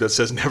horrible prude that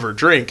says never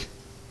drink.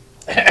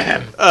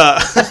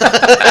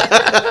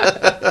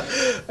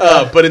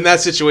 But in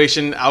that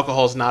situation,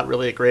 alcohol is not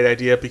really a great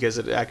idea because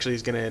it actually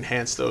is going to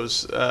enhance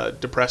those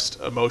depressed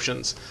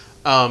emotions.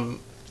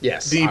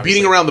 Yes. The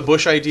beating around the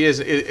bush idea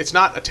it's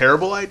not a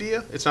terrible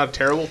idea. It's not a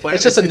terrible plan.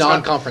 It's just a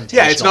non-confrontational.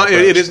 Yeah, it's not.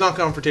 It is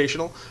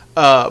non-confrontational.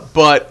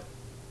 But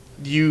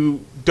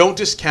you don't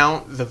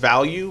discount the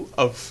value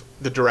of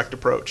the direct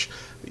approach.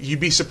 You'd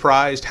be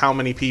surprised how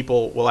many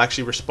people will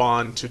actually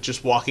respond to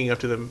just walking up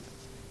to them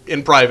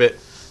in private,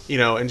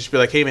 and just be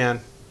like, hey, man,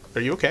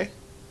 are you okay?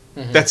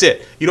 Mm-hmm. That's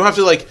it. You don't have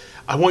to, like,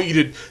 I want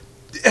you to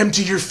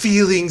empty your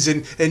feelings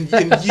and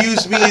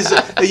use me as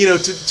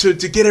to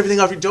get everything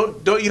off. You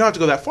don't have to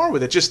go that far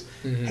with it. Just,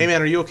 hey,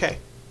 man, are you okay?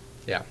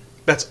 Yeah.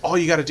 That's all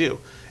you got to do.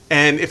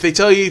 And if they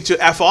tell you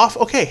to F off,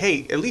 okay,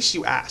 hey, at least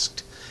you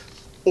asked.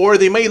 Or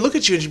they may look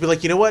at you and just be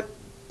like, you know what?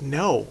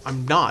 No,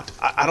 I'm not.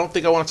 I don't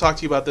think I want to talk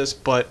to you about this,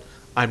 but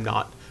I'm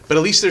not. But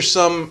at least there's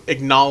some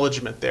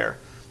acknowledgement there.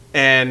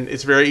 And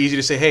it's very easy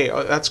to say, hey,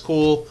 that's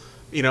cool.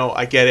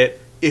 I get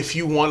it. If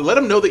you want, let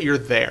them know that you're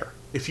there.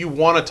 If you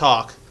want to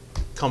talk,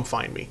 come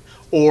find me.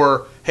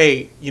 Or,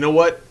 hey, you know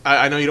what?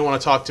 I know you don't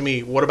want to talk to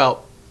me. What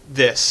about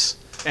this?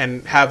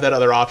 And have that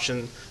other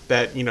option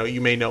that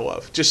you may know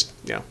of. Just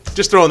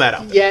throwing that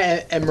out there.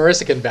 Yeah, and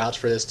Marissa can vouch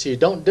for this too.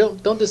 Don't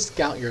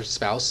discount your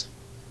spouse.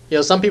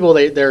 Some people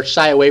they're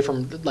shy away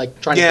from like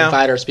trying to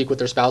confide or speak with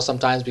their spouse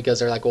sometimes because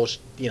they're like, well,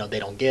 they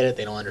don't get it,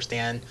 they don't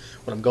understand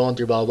what I'm going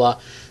through, blah blah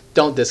blah.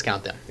 Don't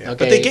discount them. Yeah,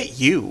 okay, but they get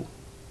you.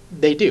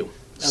 They do. Okay?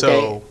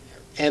 So.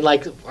 And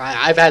like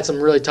I've had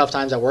some really tough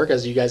times at work,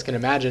 as you guys can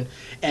imagine,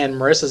 and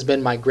Marissa's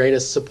been my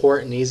greatest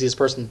support and easiest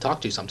person to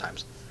talk to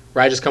sometimes.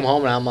 Where I just come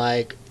home and I'm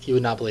like, you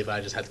would not believe what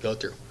I just had to go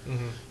through.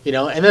 Mm-hmm.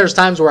 And there's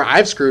times where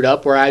I've screwed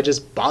up where I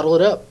just bottle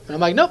it up. And I'm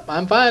like, nope,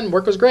 I'm fine.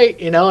 Work was great,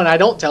 and I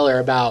don't tell her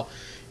about,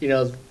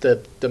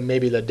 the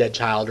maybe the dead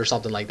child or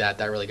something like that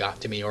really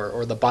got to me,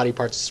 or the body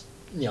parts,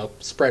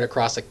 spread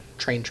across a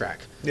train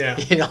track. Yeah.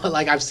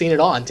 Like I've seen it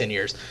all in 10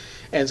 years.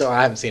 And so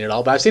I haven't seen it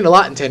all, but I've seen a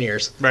lot in 10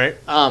 years. Right.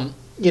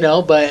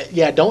 But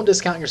yeah, don't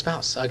discount your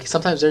spouse.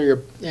 Sometimes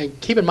they're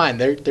keep in mind,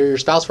 they're your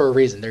spouse for a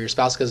reason. They're your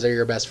spouse because they're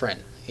your best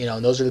friend.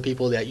 And those are the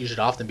people that you should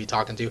often be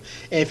talking to.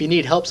 And if you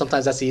need help,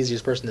 sometimes that's the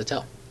easiest person to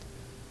tell.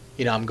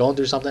 I'm going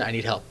through something, I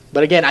need help.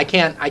 But again, I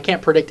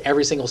can't predict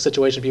every single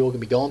situation people can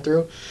be going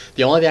through.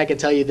 The only thing I can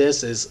tell you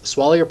this is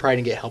swallow your pride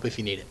and get help if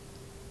you need it.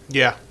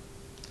 Yeah.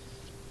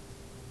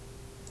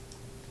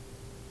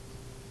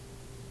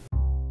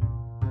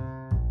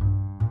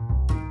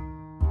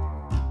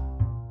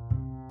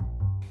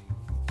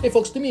 Hey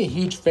folks, do me a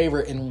huge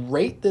favor and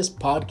rate this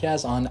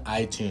podcast on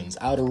iTunes.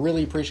 I would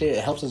really appreciate it.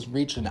 It helps us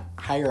reach a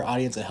higher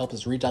audience. It helps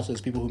us reach out to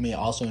those people who may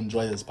also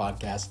enjoy this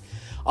podcast.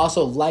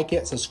 Also, like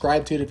it,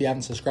 subscribe to it if you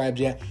haven't subscribed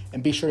yet,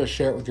 and be sure to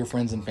share it with your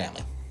friends and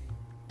family.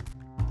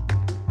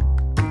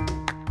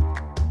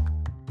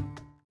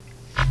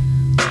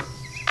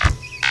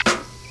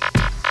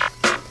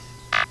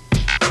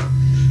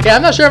 Yeah,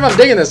 I'm not sure if I'm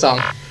digging this song.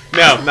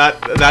 No,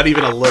 not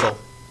even a little.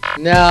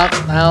 No,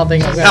 I don't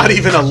think I'm not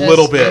even a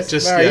little bit.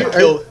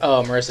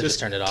 Marissa just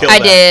turned it off.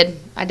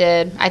 I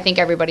did. I think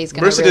everybody's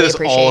gonna really appreciate it. Marissa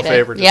did us all a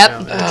favor. Yep.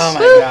 Oh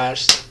my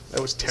gosh,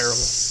 that was terrible.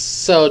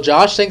 So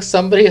Josh thinks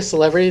somebody, a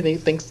celebrity, he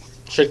thinks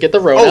should get the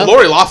Rona. Oh,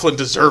 Lori Loughlin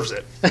deserves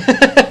it.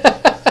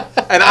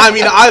 And I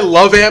mean, I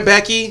love Aunt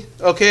Becky.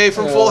 Okay,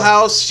 from Full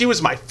House, she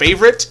was my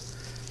favorite.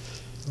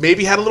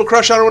 Maybe had a little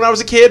crush on her when I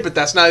was a kid, but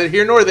that's neither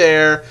here nor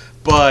there.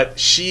 But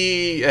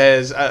she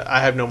is. I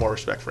have no more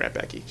respect for Aunt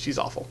Becky. She's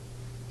awful.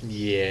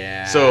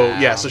 Yeah.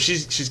 So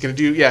she's gonna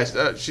do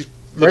she's.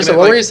 Marissa,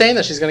 what were you saying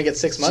that she's gonna get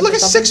 6 months? Look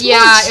at 6 months.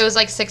 Yeah, it was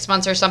like 6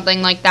 months or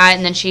something like that,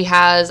 and then she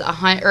has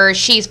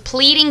she's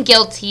pleading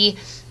guilty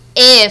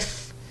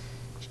if,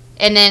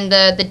 and then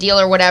the deal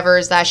or whatever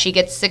is that she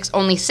gets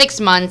only 6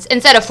 months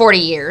instead of 40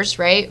 years,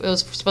 right? It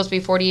was supposed to be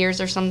 40 years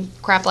or some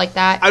crap like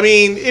that. I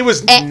mean, it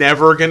was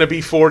never gonna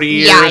be 40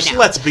 years. Yeah, I know.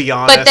 Let's be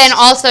honest. But then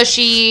also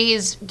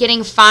she's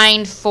getting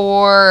fined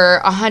for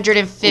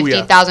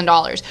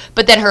 $150,000.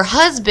 But then her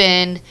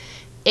husband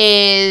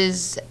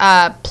is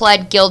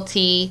pled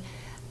guilty,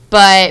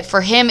 but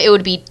for him it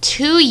would be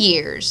 2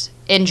 years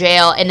in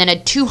jail and then a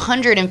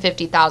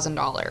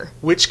 $250,000.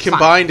 Which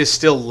combined is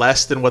still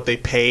less than what they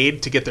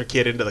paid to get their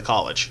kid into the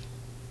college.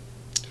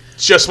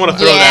 Just want to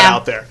throw that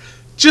out there.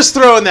 Just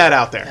throwing that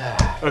out there.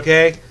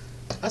 Okay?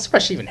 I'm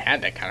surprised she even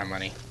had that kind of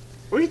money.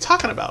 What are you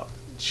talking about?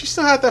 She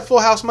still had that Full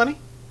House money?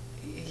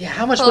 Yeah,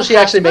 how much was she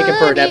actually making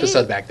per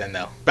episode back then,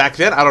 though? Back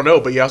then, I don't know,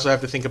 but you also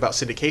have to think about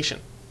syndication.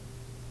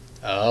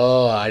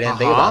 Oh, I didn't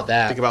think about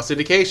that. Think about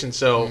syndication.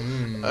 So,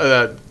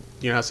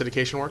 you know how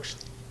syndication works?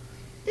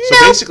 No. So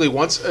basically,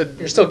 once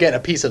you're still getting a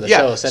piece of the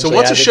show. Essentially, so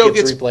once a show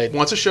gets replayed.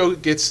 Once a show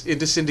gets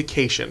into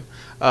syndication,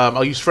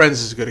 I'll use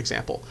Friends as a good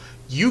example.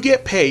 You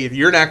get paid.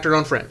 You're an actor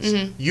on Friends.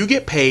 Mm-hmm. You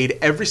get paid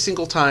every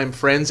single time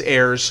Friends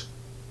airs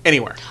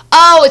anywhere.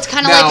 Oh, it's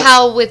kind of like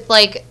how with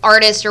like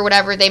artists or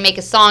whatever, they make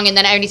a song and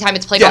then anytime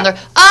it's played on their.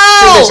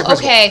 Oh,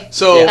 okay.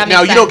 So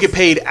now you don't get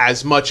paid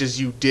as much as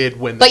you did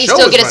when the show was running.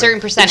 But you still get a certain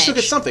percentage. You still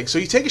get something. So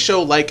you take a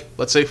show like,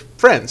 let's say,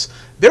 Friends.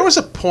 There was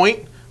a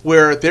point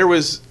where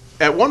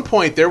at one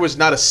point, there was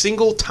not a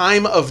single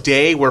time of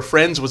day where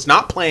Friends was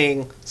not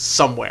playing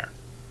somewhere.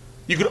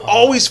 You could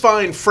always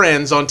find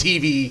Friends on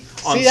TV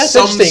on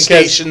some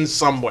station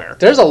somewhere.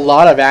 There's a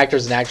lot of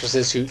actors and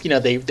actresses who,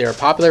 they were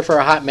popular for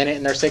a hot minute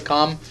in their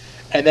sitcom,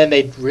 and then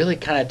they really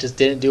kind of just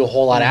didn't do a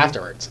whole lot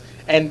afterwards.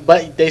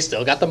 But they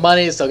still got the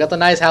money, still got the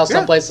nice house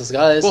someplace.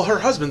 Well, her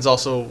husband's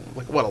also,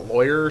 like, what, a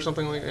lawyer or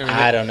something like that?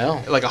 I don't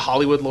know. Like a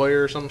Hollywood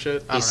lawyer or some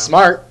shit? He's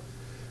smart.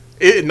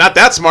 Not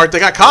that smart. They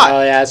got caught.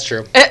 Oh yeah, that's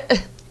true.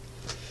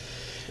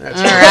 That's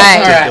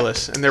right.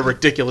 ridiculous, and they're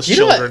ridiculous You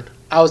know what children.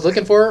 I was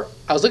looking for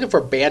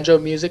banjo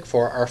music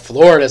for our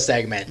Florida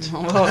segment.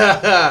 But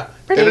I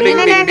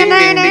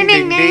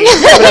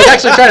was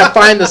actually trying to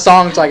find the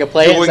song so I could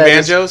play Dueling it.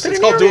 Banjos? It's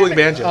called Dueling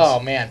Banjos. Oh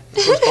man.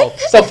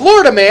 So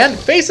Florida man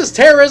faces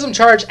terrorism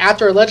charge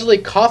after allegedly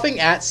coughing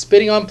at,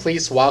 spitting on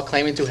police while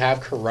claiming to have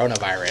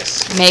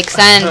coronavirus. Makes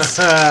sense.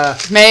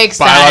 Makes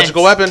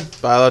Biological sense. weapon.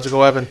 Biological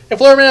weapon. The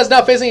Florida man is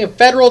now facing a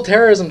federal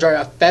terrorism charge,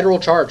 a federal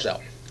charge though.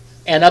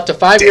 And up to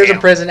 5 years in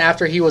prison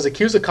after he was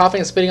accused of coughing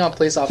and spitting on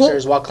police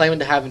officers while claiming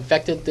to have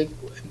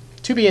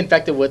be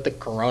infected with the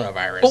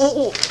coronavirus.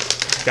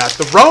 Got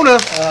the Rona.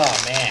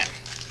 Oh man.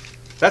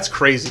 That's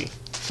crazy.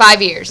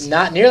 5 years.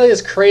 Not nearly as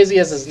crazy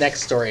as his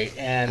next story.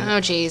 And Oh,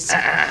 jeez.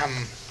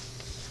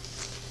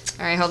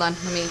 All right, hold on.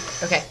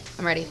 Okay,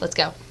 I'm ready. Let's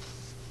go.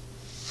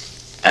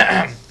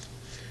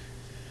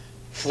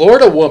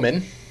 Florida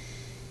woman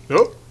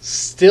Nope.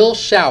 still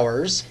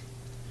showers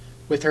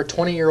with her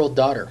 20-year-old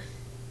daughter.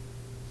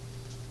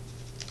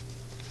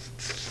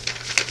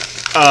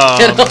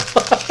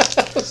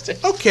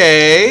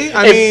 Okay.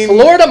 I A mean,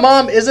 Florida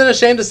mom isn't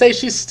ashamed to say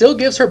she still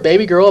gives her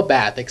baby girl a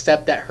bath,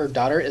 except that her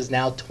daughter is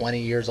now 20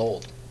 years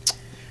old.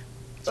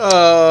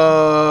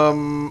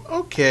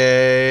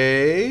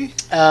 Okay.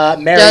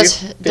 Mary,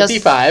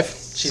 55.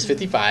 She's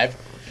 55.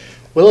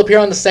 Will appear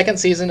on the second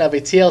season of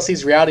a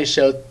TLC's reality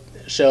show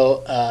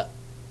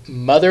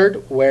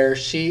Mothered, where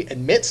she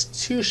admits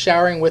to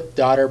showering with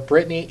daughter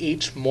Brittany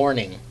each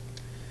morning.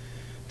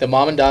 The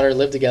mom and daughter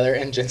live together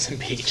in Jensen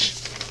Beach.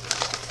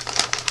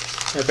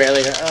 They're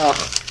barely.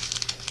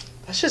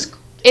 That's just.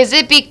 Is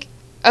it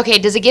okay,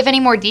 does it give any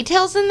more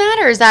details than that,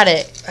 or is that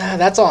it?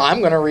 That's all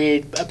I'm gonna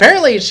read.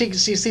 Apparently, she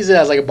sees it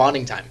as like a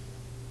bonding time.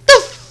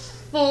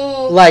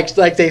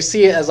 Like they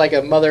see it as like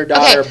a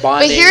mother-daughter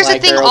bonding. But here's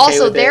like the thing they're okay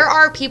also, with there it.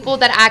 are people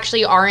that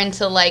actually are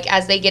into, like,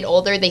 as they get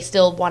older, they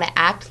still want to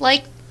act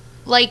like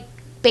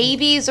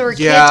babies or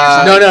kids or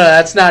something. No,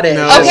 that's not it.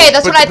 No. Okay,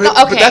 that's what I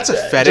thought. Okay. But that's a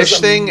fetish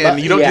Just thing, and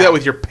you don't do yeah. that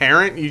with your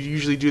parent. You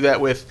usually do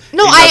that with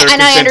No, another I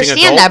consenting understand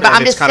adult, that, but and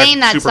I'm it's just kinda saying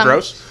that super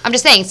gross. I'm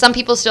just saying some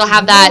people still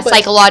have that but-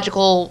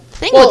 psychological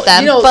thing Well, with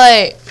them, you know,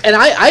 but And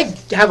I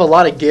have a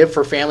lot of give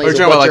for families. Are you of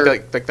talking what about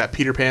you're- like that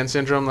Peter Pan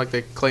syndrome, like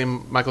they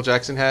claim Michael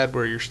Jackson had,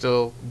 where you're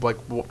still like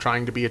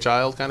trying to be a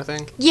child, kind of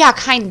thing? yeah,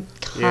 kind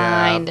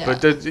Yeah, of.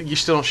 but you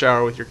still don't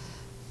shower with your,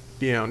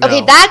 no. Okay,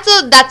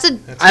 that's a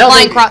I don't line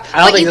think, cross. I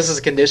don't think this is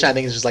a condition. I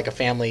think it's just like a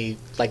family.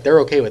 Like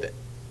they're okay with it.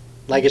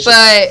 Like it's But-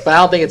 just. But I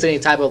don't think it's any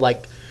type of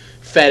like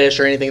fetish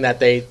or anything that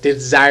they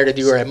desire to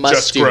do or it must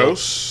just do.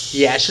 gross.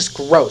 Yeah, it's just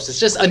gross. It's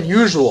just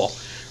unusual,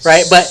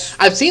 right? But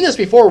I've seen this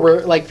before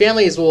where like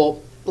families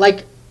will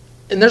like,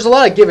 and there's a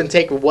lot of give and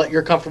take with what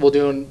you're comfortable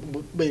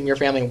doing in your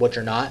family and what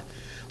you're not.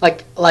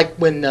 Like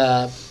when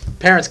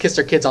parents kiss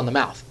their kids on the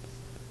mouth.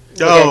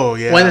 Okay? Oh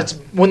yeah.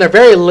 When they're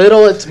very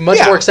little, it's much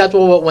Yeah. more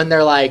acceptable. But when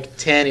they're like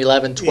 10,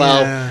 11,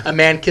 12, Yeah. a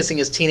man kissing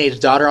his teenage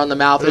daughter on the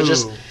mouth, it's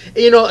just, Ooh.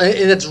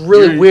 and it's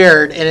really You're-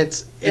 weird. And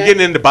it's You're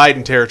getting into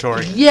Biden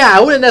territory. yeah, I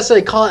wouldn't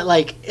necessarily call it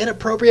like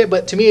inappropriate,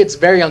 but to me, it's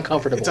very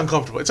uncomfortable. It's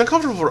uncomfortable. It's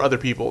uncomfortable for other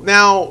people.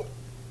 Now,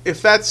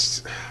 if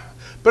that's,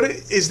 but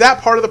is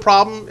that part of the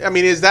problem? I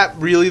mean, is that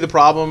really the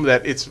problem,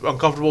 that it's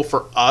uncomfortable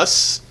for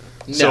us?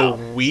 No. So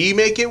we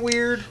make it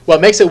weird? What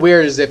makes it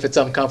weird is if it's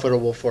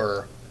uncomfortable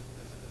for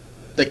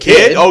the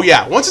kid. Oh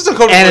yeah. Once it's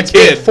uncomfortable And for it's the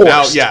being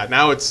kid,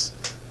 now forced.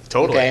 it's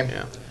totally. Okay.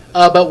 Yeah.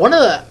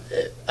 But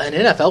an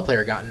NFL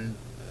player got in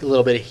a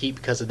little bit of heat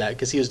because of that,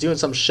 because he was doing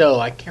some show.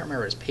 I can't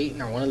remember, it was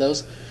Peyton or one of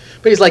those.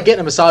 But he's like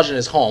getting a massage in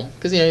his home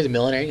because he's a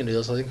millionaire. He can do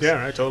those things.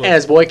 Yeah, right, totally. And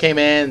his boy came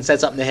in and said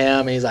something to him,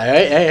 and he's like,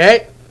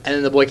 hey. And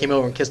then the boy came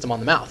over and kissed him on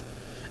the mouth.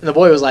 And the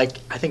boy was like,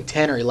 I think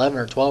 10 or 11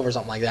 or 12 or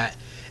something like that.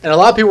 And a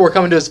lot of people were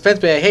coming to his defense,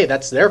 being like, hey,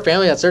 that's their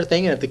family, that's their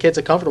thing, and if the kid's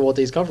comfortable with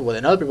it, he's comfortable with it.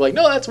 And other people are like,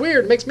 no, that's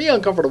weird, it makes me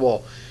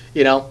uncomfortable,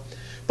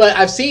 But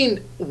I've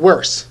seen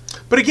worse.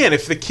 But again,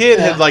 if the kid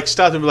had like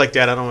stopped and be like,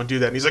 "Dad, I don't want to do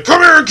that," and he's like,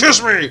 "Come here and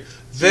kiss me,"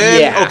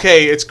 then Yeah.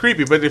 okay, it's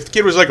creepy. But if the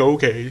kid was like,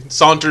 "Okay,"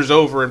 saunters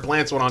over and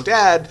plants one on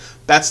Dad,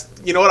 that's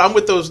what, I'm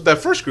with that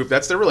first group.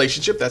 That's their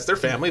relationship. That's their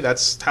family.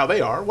 That's how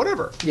they are.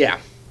 Whatever. Yeah.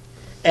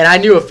 And I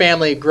knew a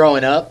family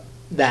growing up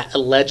that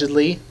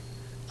allegedly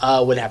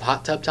would have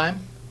hot tub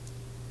time.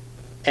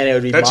 And it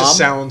would be That just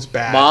sounds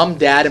bad. mom,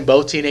 dad, and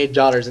both teenage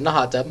daughters in the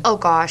hot tub. Oh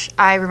gosh,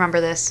 I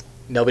remember this.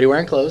 Nobody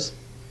wearing clothes.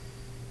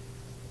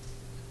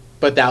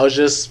 But that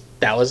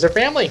was their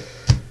family.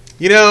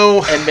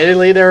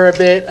 Admittedly, they're a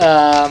bit.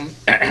 I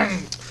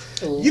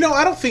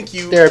don't think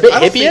you. They're a bit I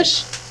don't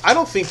hippie-ish. I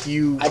don't think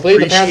you. I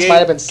believe the parents appreciate might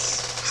have been.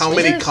 how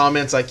many swingers?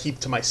 comments I keep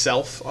to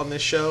myself on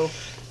this show.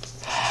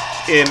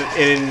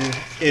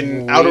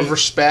 In out of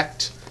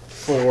respect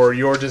for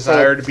your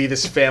desire to be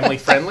this family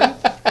friendly.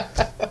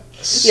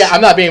 Yeah,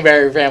 I'm not being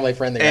very family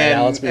friendly right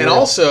now. Let's be And real.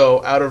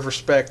 also out of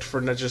respect for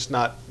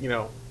not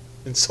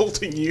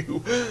insulting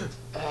you.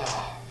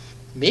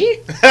 Me?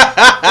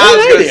 I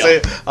was did I gonna do?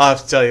 say, I'll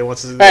have to tell you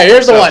once. All right,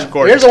 here's the one.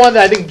 Here's the one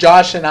that I think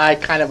Josh and I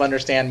kind of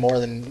understand more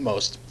than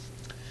most.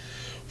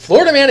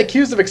 Florida man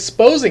accused of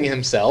exposing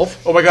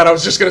himself. Oh my God, I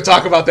was just going to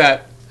talk about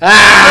that.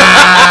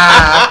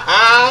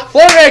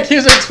 Florida man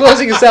accused of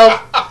exposing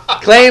himself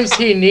claims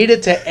he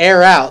needed to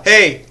air out.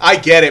 Hey, I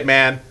get it,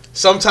 man.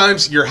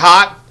 Sometimes you're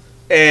hot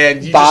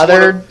and you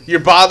Bothered. You're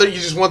bothered. You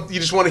just want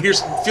to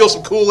feel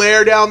some cool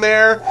air down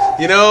there.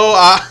 You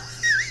know.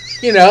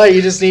 You know,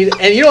 you just need,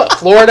 and you know what?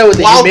 Florida with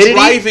the While humidity.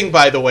 driving,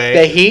 by the way,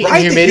 The heat and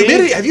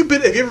humidity? Have you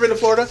ever been to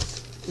Florida?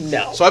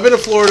 No. So I've been to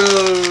Florida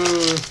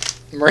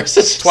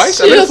Marissa's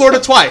twice. I've been to Florida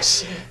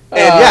twice, and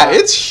yeah,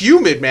 it's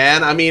humid,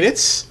 man. I mean,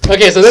 it's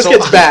okay. So this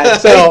gets bad.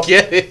 So I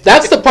get it.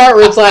 that's the part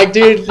where it's like,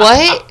 dude,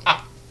 What?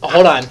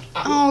 hold on.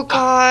 Oh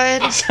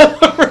God. So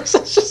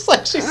Marissa's just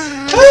like she's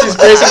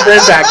bracing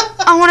Brent back,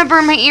 I want to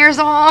burn my ears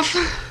off.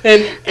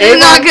 and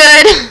It's not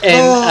good.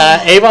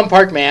 And Avon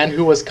Park man,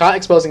 who was caught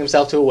exposing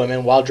himself to a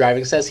woman while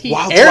driving, says he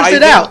While airs it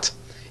driving? out.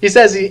 He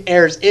says he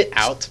airs it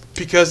out.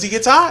 Because he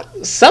gets hot.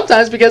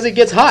 Sometimes because it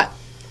gets hot,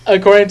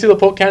 according to the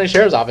Polk County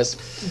Sheriff's Office.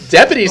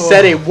 Deputies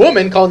said a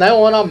woman called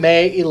 911 on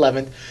May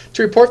 11th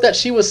to report that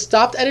she was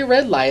stopped at a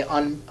red light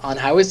on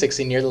Highway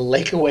 60 near the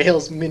Lake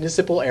Wales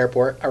Municipal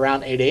Airport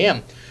around 8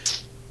 a.m.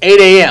 8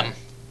 a.m.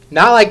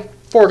 Not like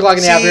 4 o'clock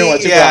in the afternoon. Or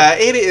 2 o'clock.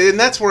 8, and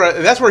that's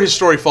where his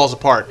story falls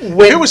apart.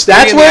 When- If it was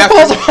that's 3 in the where it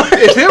falls afternoon-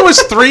 apart. If it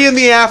was 3 in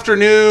the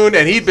afternoon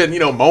and he'd been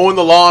mowing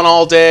the lawn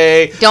all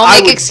day, Don't I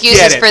make would excuses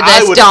get it. for I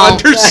this. would Don't.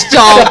 understand.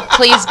 Don't.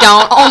 Please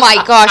don't. Oh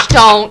my gosh,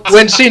 don't.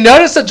 When she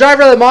noticed the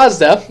driver of the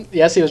Mazda,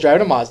 yes, he was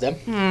driving a Mazda,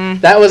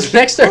 that was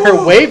next to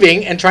her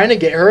waving and trying to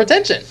get her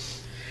attention.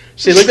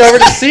 She looked over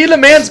to see the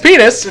man's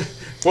penis,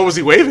 What was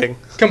he waving?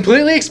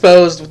 completely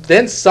exposed,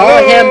 then saw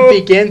him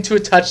begin to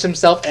touch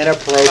himself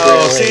inappropriately.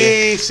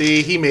 Oh,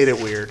 see, he made it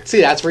weird.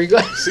 See, that's where you go.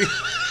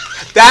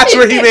 That's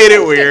where he made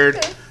it weird.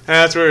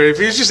 That's where if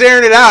he was just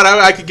airing it out,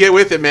 I could get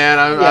with it, man.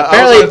 Yeah,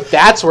 apparently,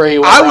 that's where he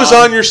went I was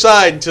wrong. on your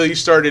side until you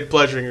started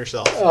pleasuring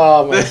yourself.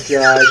 Oh my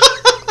gosh.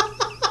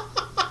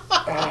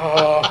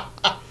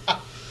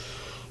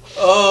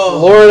 Oh,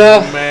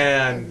 Florida.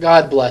 man.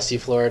 God bless you,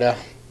 Florida.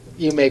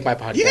 You make my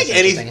podcast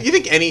interesting. You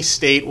think any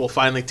state will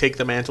finally take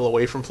the mantle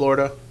away from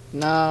Florida?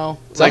 No.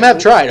 Some have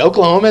tried.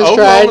 Oklahoma has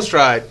Oklahoma's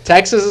tried. tried.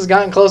 Texas has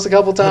gotten close a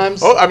couple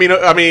times. Oh, I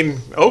mean,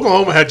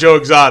 Oklahoma had Joe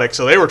Exotic,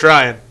 so they were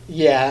trying.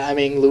 Yeah, I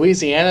mean,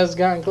 Louisiana's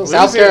gotten close.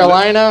 Louisiana- South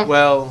Carolina.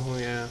 Well,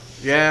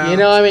 yeah. You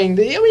know, I mean,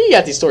 you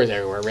got these stories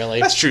everywhere, really.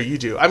 That's true. You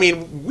do. I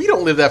mean, we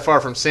don't live that far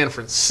from San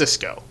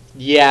Francisco.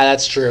 Yeah,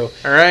 that's true.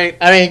 All right.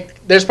 I mean,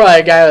 there's probably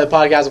a guy with a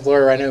podcast in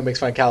Florida right now who makes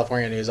fun of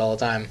California news all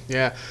the time.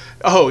 Yeah.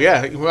 Oh,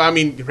 yeah. Well, I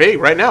mean, hey,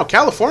 right now,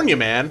 California,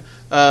 man,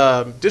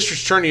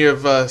 District Attorney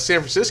of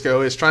San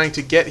Francisco is trying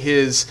to get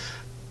his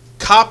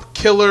cop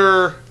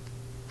killer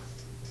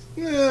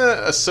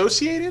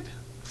associated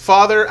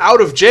father out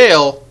of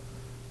jail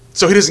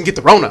so he doesn't get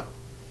the Rona.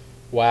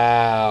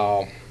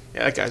 Wow.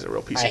 Yeah, that guy's a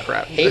real piece I of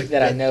crap. hate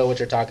that I know what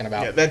you're talking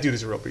about. Yeah, that dude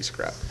is a real piece of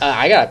crap.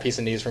 I got a piece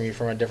of news from you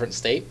from a different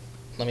state.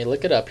 Let me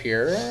look it up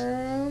here.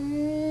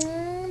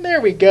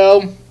 There we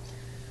go.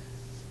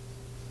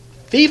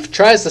 Thief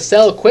tries to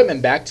sell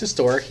equipment back to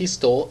store he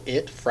stole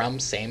it from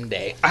same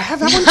day. I have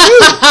that one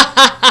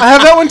too. I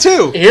have that one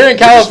too. Here in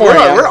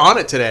California. We're on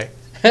it today.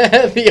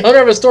 The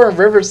owner of a store in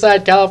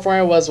Riverside,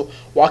 California was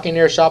walking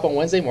near a shop on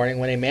Wednesday morning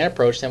when a man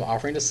approached him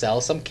offering to sell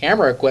some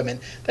camera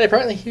equipment that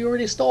apparently he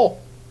already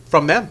stole.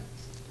 From them.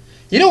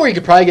 You know where you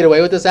could probably get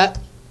away with this at?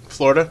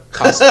 Florida?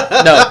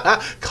 No.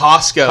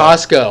 Costco.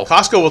 Costco.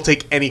 Costco will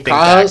take anything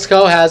back.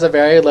 Costco has a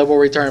very liberal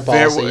return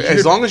policy.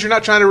 As long as you're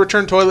not trying to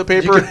return toilet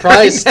paper. You could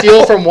probably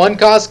steal from one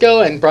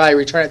Costco and probably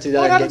return it to the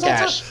other and get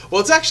cash. Well,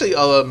 it's actually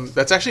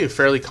that's actually a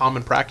fairly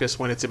common practice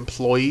when it's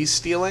employees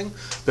stealing.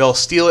 They'll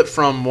steal it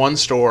from one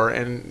store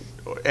and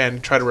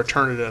try to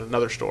return it at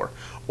another store,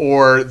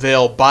 or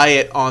they'll buy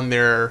it on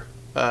their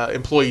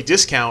employee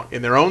discount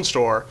in their own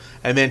store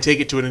and then take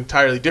it to an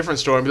entirely different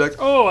store and be like,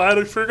 oh,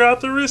 I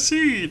forgot the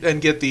receipt,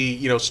 and get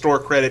the store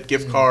credit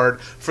gift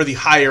card for the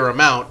higher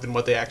amount than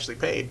what they actually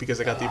paid because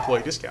they got the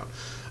employee discount.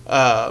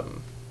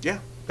 Yeah,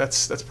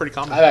 that's pretty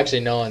common. I've actually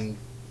known,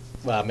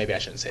 well, maybe I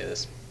shouldn't say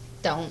this,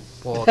 Don't.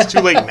 Well, it's too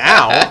late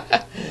now.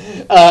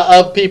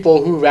 of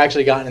people who've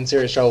actually gotten in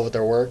serious trouble with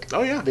their work.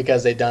 Oh, yeah.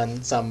 Because they've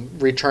done some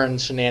return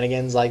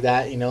shenanigans like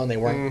that, and they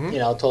weren't,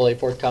 totally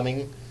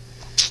forthcoming.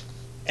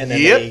 And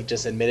then they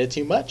just admitted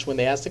too much when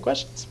they asked the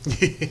questions.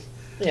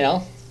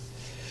 All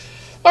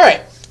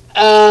right.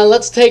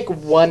 Let's take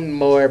one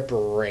more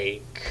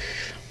break.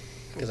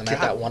 Because I'm at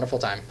that wonderful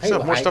time. Hey,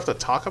 more stuff to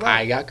talk about?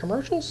 I got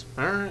commercials.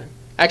 All right.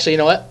 Actually, you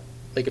know what?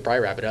 We could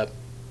probably wrap it up.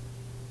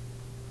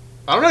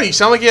 I don't know. You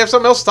sound like you have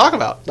something else to talk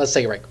about. Let's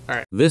take a break. All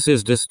right. This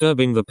is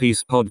Disturbing the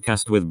Peace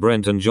podcast with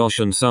Brent and Josh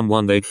and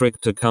someone they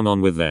tricked to come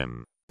on with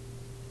them.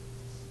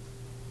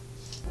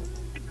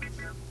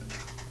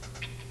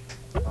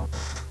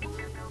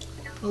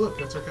 Oh, look,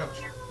 that's our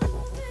couch.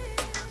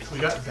 We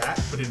got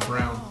that, but in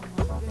brown.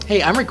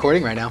 Hey, I'm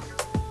recording right now.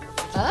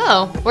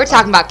 Oh, we're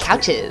talking about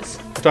couches.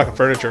 We're talking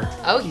furniture.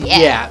 Oh, yeah.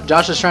 Yeah,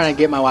 Josh is trying to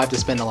get my wife to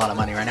spend a lot of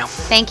money right now.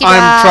 Thank you, I'm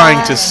Dad.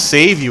 trying to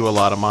save you a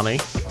lot of money.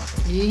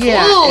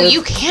 Yeah. Ooh,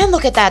 you can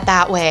look at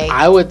that way.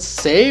 I would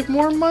save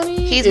more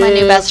money. He's my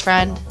new best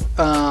friend.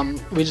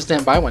 We just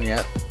didn't buy one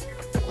yet.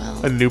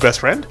 A new best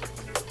friend?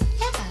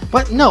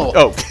 What? No.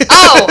 Oh.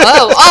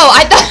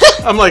 I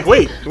thought. I'm like,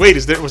 wait.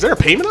 Was there a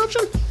payment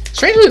option?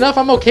 Strangely enough,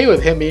 I'm okay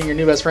with him being your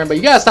new best friend, but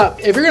you gotta stop.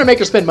 If you're gonna make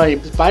her spend money,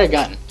 buy a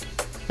gun.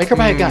 Make her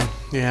buy a gun.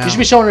 Yeah. You should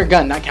be showing her a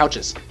gun, not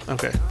couches.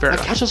 Okay, fair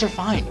enough. Couches are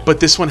fine.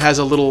 But this one has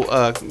a little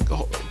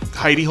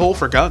hidey hole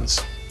for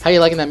guns. How you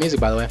liking that music,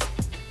 by the way?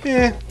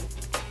 Yeah,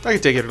 I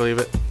can take it or leave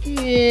it.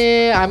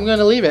 Yeah, I'm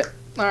gonna leave it.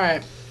 All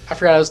right. I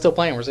forgot I was still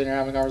playing. We're sitting here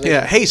having a conversation.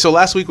 Yeah. Hey, so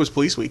last week was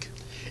Police Week.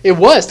 It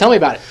was. Tell me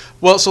about it.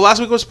 Well, so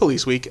last week was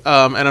Police Week,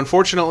 and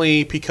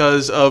unfortunately,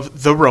 because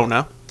of the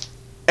Rona,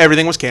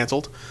 everything was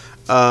canceled.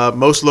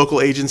 Most local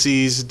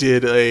agencies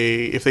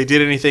if they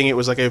did anything, it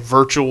was like a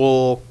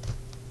virtual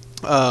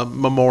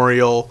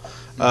memorial.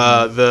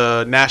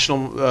 The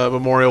national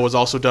memorial was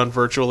also done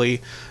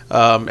virtually.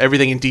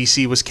 Everything in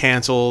D.C. was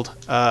canceled.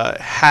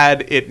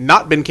 Had it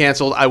not been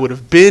canceled, I would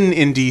have been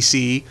in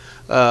D.C.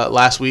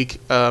 Last week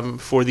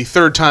for the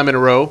third time in a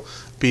row,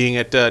 being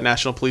at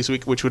National Police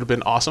Week, which would have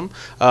been awesome.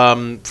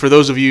 For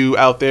those of you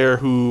out there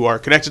who are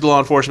connected to law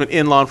enforcement,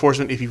 in law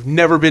enforcement, if you've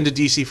never been to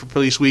D.C. for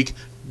Police Week,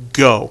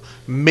 go.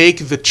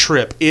 Make the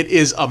trip. It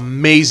is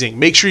amazing.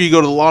 Make sure you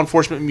go to the Law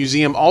Enforcement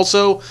Museum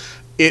also.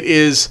 It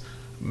is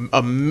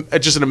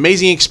just an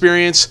amazing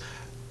experience.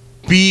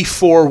 Be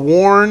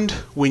forewarned,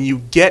 when you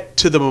get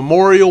to the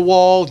memorial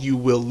wall, you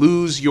will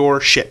lose your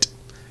shit.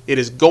 It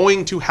is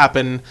going to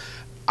happen.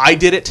 I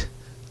did it.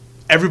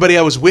 Everybody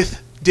I was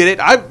with did it.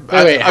 I've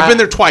been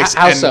there twice.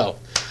 How so?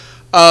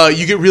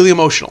 You get really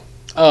emotional.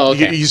 Oh,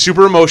 okay. You're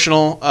super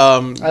emotional.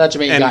 I thought you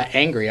meant you got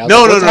angry. I was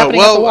No. like, what's happening at the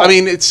Well, wall? I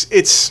mean, it's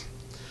a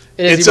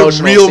emotional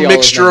to real see all those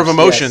mixture of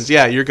numbers, emotions.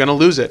 yes. Yeah, you're going to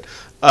lose it.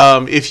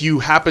 If you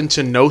happen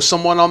to know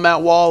someone on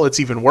that wall, it's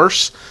even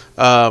worse.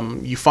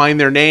 You find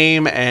their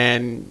name,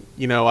 and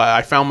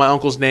I found my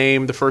uncle's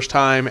name the first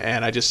time,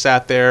 and I just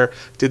sat there,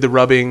 did the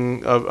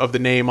rubbing of the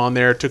name on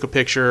there, took a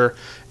picture,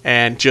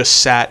 and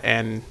just sat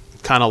and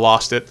kind of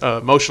lost it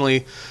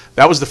emotionally.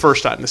 That was the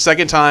first time. The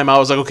second time, I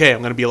was like, okay, I'm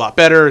going to be a lot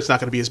better. It's not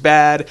going to be as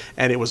bad,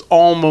 and it was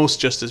almost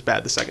just as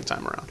bad the second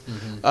time around.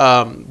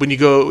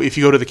 Mm-hmm. If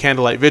you go to the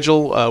Candlelight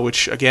Vigil,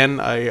 which again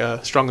I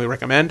strongly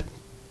recommend.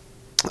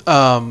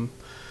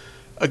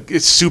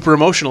 It's super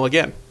emotional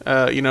again.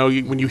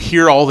 When you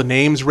hear all the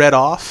names read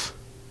off,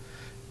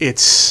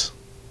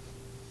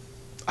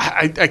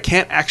 I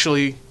can't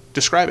actually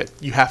describe it.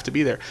 You have to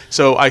be there.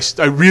 So I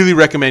really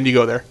recommend you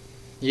go there.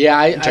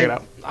 Yeah, check it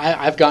out.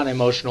 I've gotten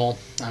emotional.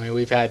 I mean,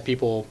 we've had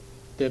people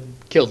that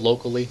killed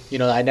locally.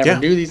 I never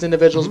knew these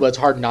individuals, but it's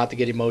hard not to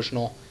get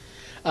emotional.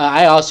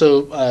 I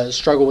also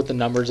struggle with the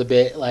numbers a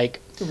bit.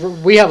 Like,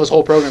 we have this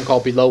whole program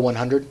called Below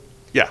 100.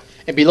 Yeah.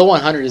 And Below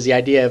 100 is the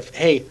idea of,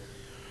 hey,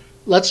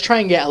 let's try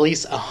and get at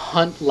least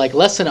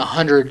less than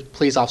 100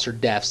 police officer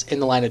deaths in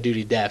the line of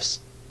duty deaths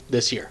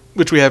this year.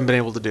 Which we haven't been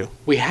able to do.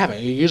 We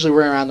haven't. Usually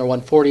we're around the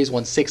 140s,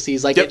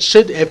 160s. Like,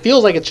 it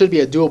feels like it should be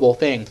a doable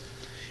thing.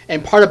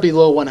 And part of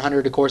Below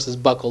 100, of course, is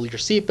buckle your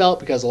seatbelt,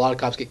 because a lot of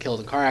cops get killed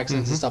in car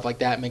accidents and stuff like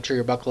that. Make sure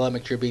you're buckled up,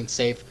 make sure you're being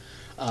safe.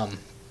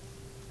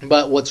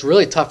 But what's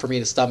really tough for me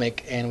to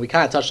stomach, and we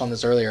kind of touched on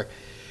this earlier,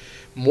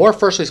 more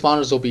first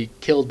responders will be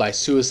killed by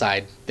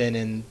suicide than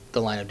in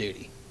the line of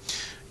duty.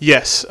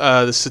 Yes,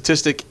 the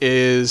statistic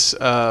is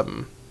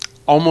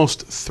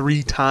almost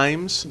 3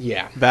 times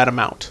that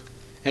amount.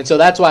 And so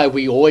that's why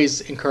we always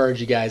encourage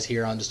you guys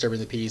here on Disturbing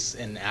the Peace,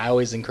 and I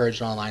always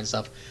encourage online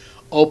stuff.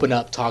 Open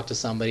up, talk to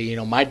somebody.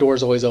 My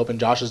door's always open.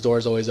 Josh's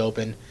door's always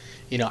open.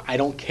 I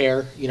don't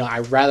care.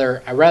 I'd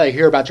rather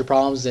hear about your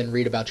problems than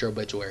read about your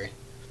obituary.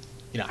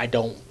 I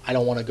don't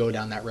want to go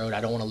down that road. I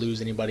don't want to lose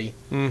anybody.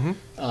 Mm-hmm.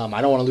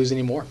 I don't want to lose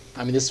any more.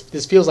 I mean,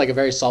 this feels like a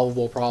very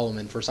solvable problem,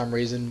 and for some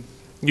reason,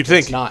 you'd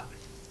think it's not.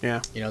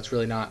 Yeah. It's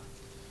really not.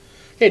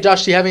 Hey,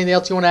 Josh, do you have anything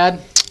else you want to add?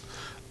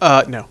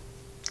 No.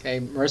 Hey,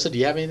 Marissa, do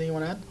you have anything you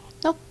want to add?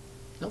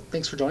 Nope.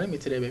 Thanks for joining me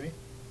today, baby.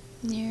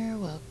 You're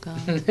welcome.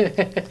 All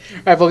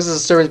right, folks, this is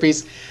Disturbing the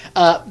Peace.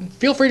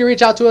 Feel free to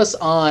reach out to us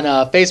on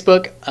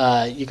Facebook.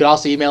 You could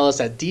also email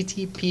us at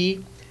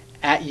dtp@usa.com.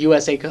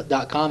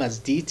 That's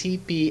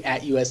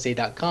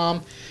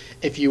dtp@usa.com.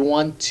 If you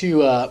want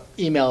to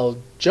email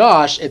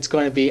Josh, it's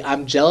going to be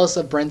I'm jealous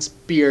of Brent's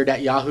beard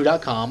at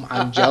yahoo.com.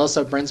 I'm jealous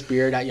of Brent's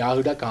beard at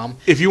yahoo.com.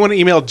 If you want to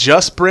email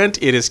just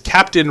Brent, it is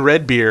Captain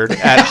Redbeard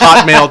at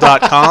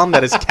hotmail.com.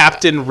 That is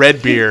Captain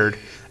Redbeard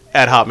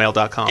at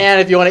hotmail.com.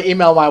 And if you want to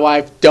email my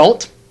wife,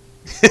 don't.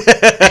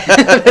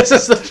 This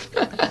is all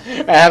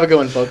right, have a good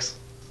one, folks.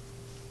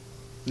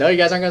 No, you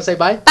guys aren't going to say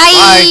bye?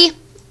 Bye.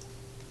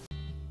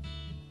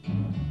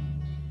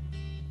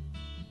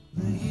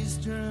 The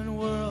Eastern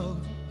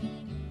world,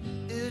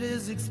 it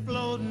is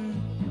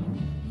exploding,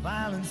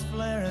 violence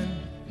flaring,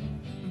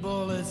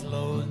 bullets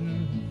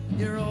loading.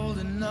 You're old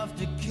enough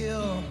to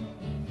kill,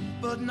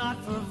 but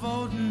not for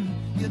voting.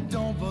 You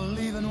don't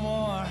believe in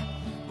war,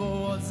 but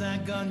what's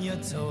that gun you're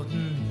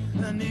toting?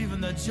 And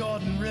even the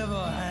Jordan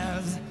River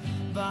has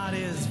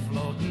bodies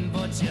floating.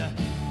 But you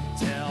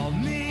tell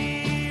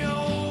me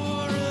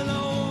over and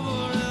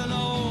over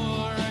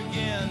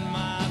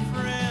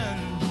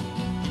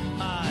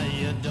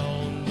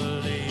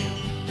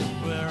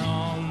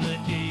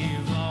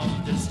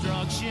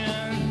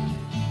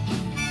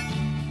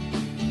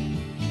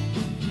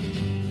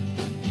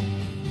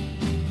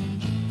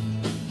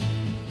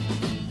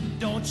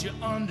Don't you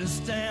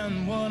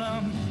understand what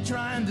I'm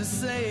trying to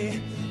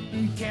say?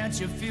 Can't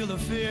you feel the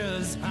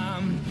fears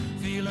I'm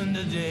feeling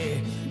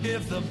today?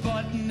 If the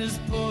button is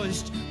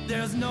pushed,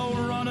 there's no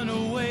running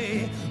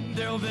away.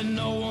 There'll be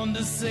no one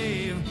to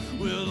save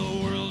with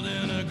the world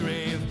in a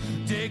grave.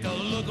 Take a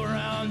look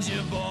around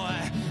you, boy.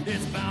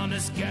 It's bound to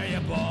scare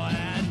you, boy.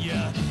 And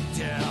you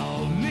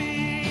tell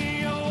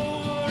me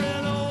over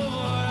and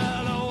over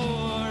and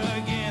over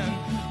again,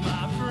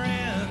 my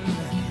friend,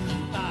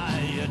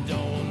 you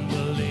don't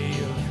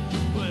believe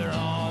we're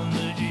on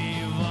the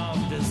eve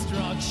of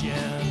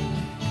destruction.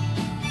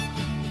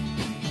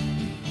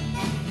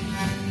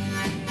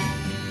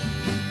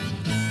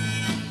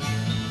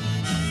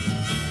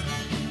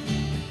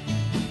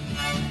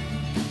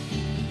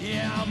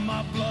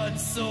 My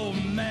blood's so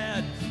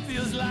mad,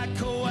 feels like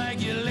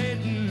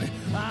coagulating.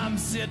 I'm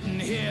sitting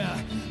here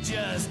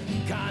just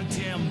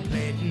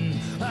contemplating.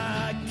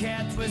 I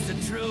can't twist the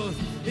truth,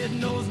 it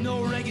knows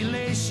no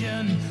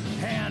regulation.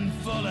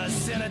 Handful of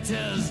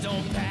senators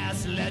don't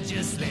pass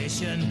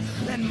legislation,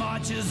 and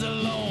marches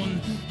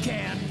alone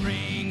can't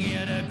bring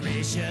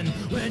integration.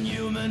 When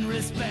human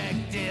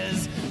respect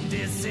is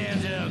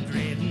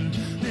disintegrating,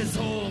 this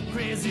whole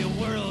crazy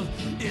world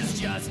is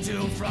just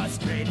too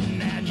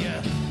frustrating. And you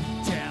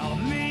tell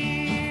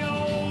me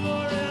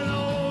over and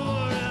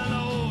over and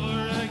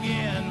over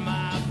again,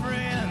 my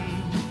friend,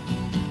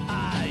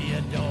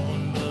 you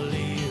don't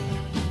believe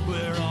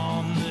we're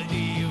on the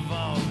eve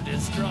of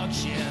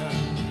destruction.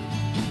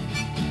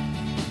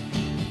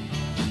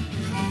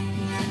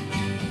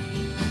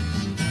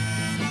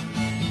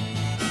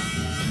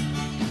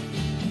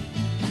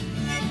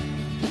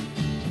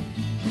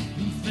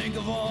 Think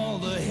of all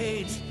the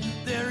hate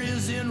there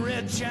is in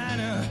Red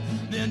China,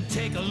 then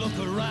take a look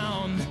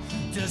around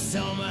to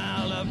Selma,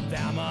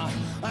 Alabama.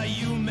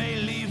 You may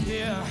leave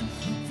here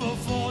for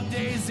 4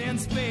 days in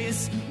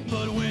space,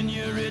 but when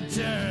you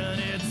return,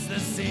 it's the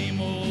same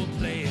old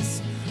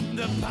place.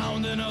 The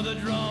pounding of the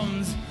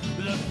drums,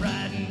 the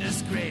pride and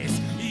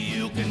disgrace.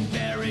 You can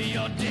bury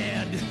your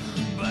dead,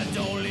 but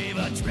don't leave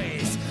a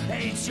trace.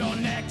 Hate your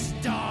next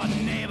door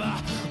neighbor,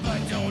 but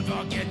don't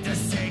forget to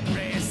say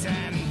grace.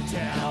 And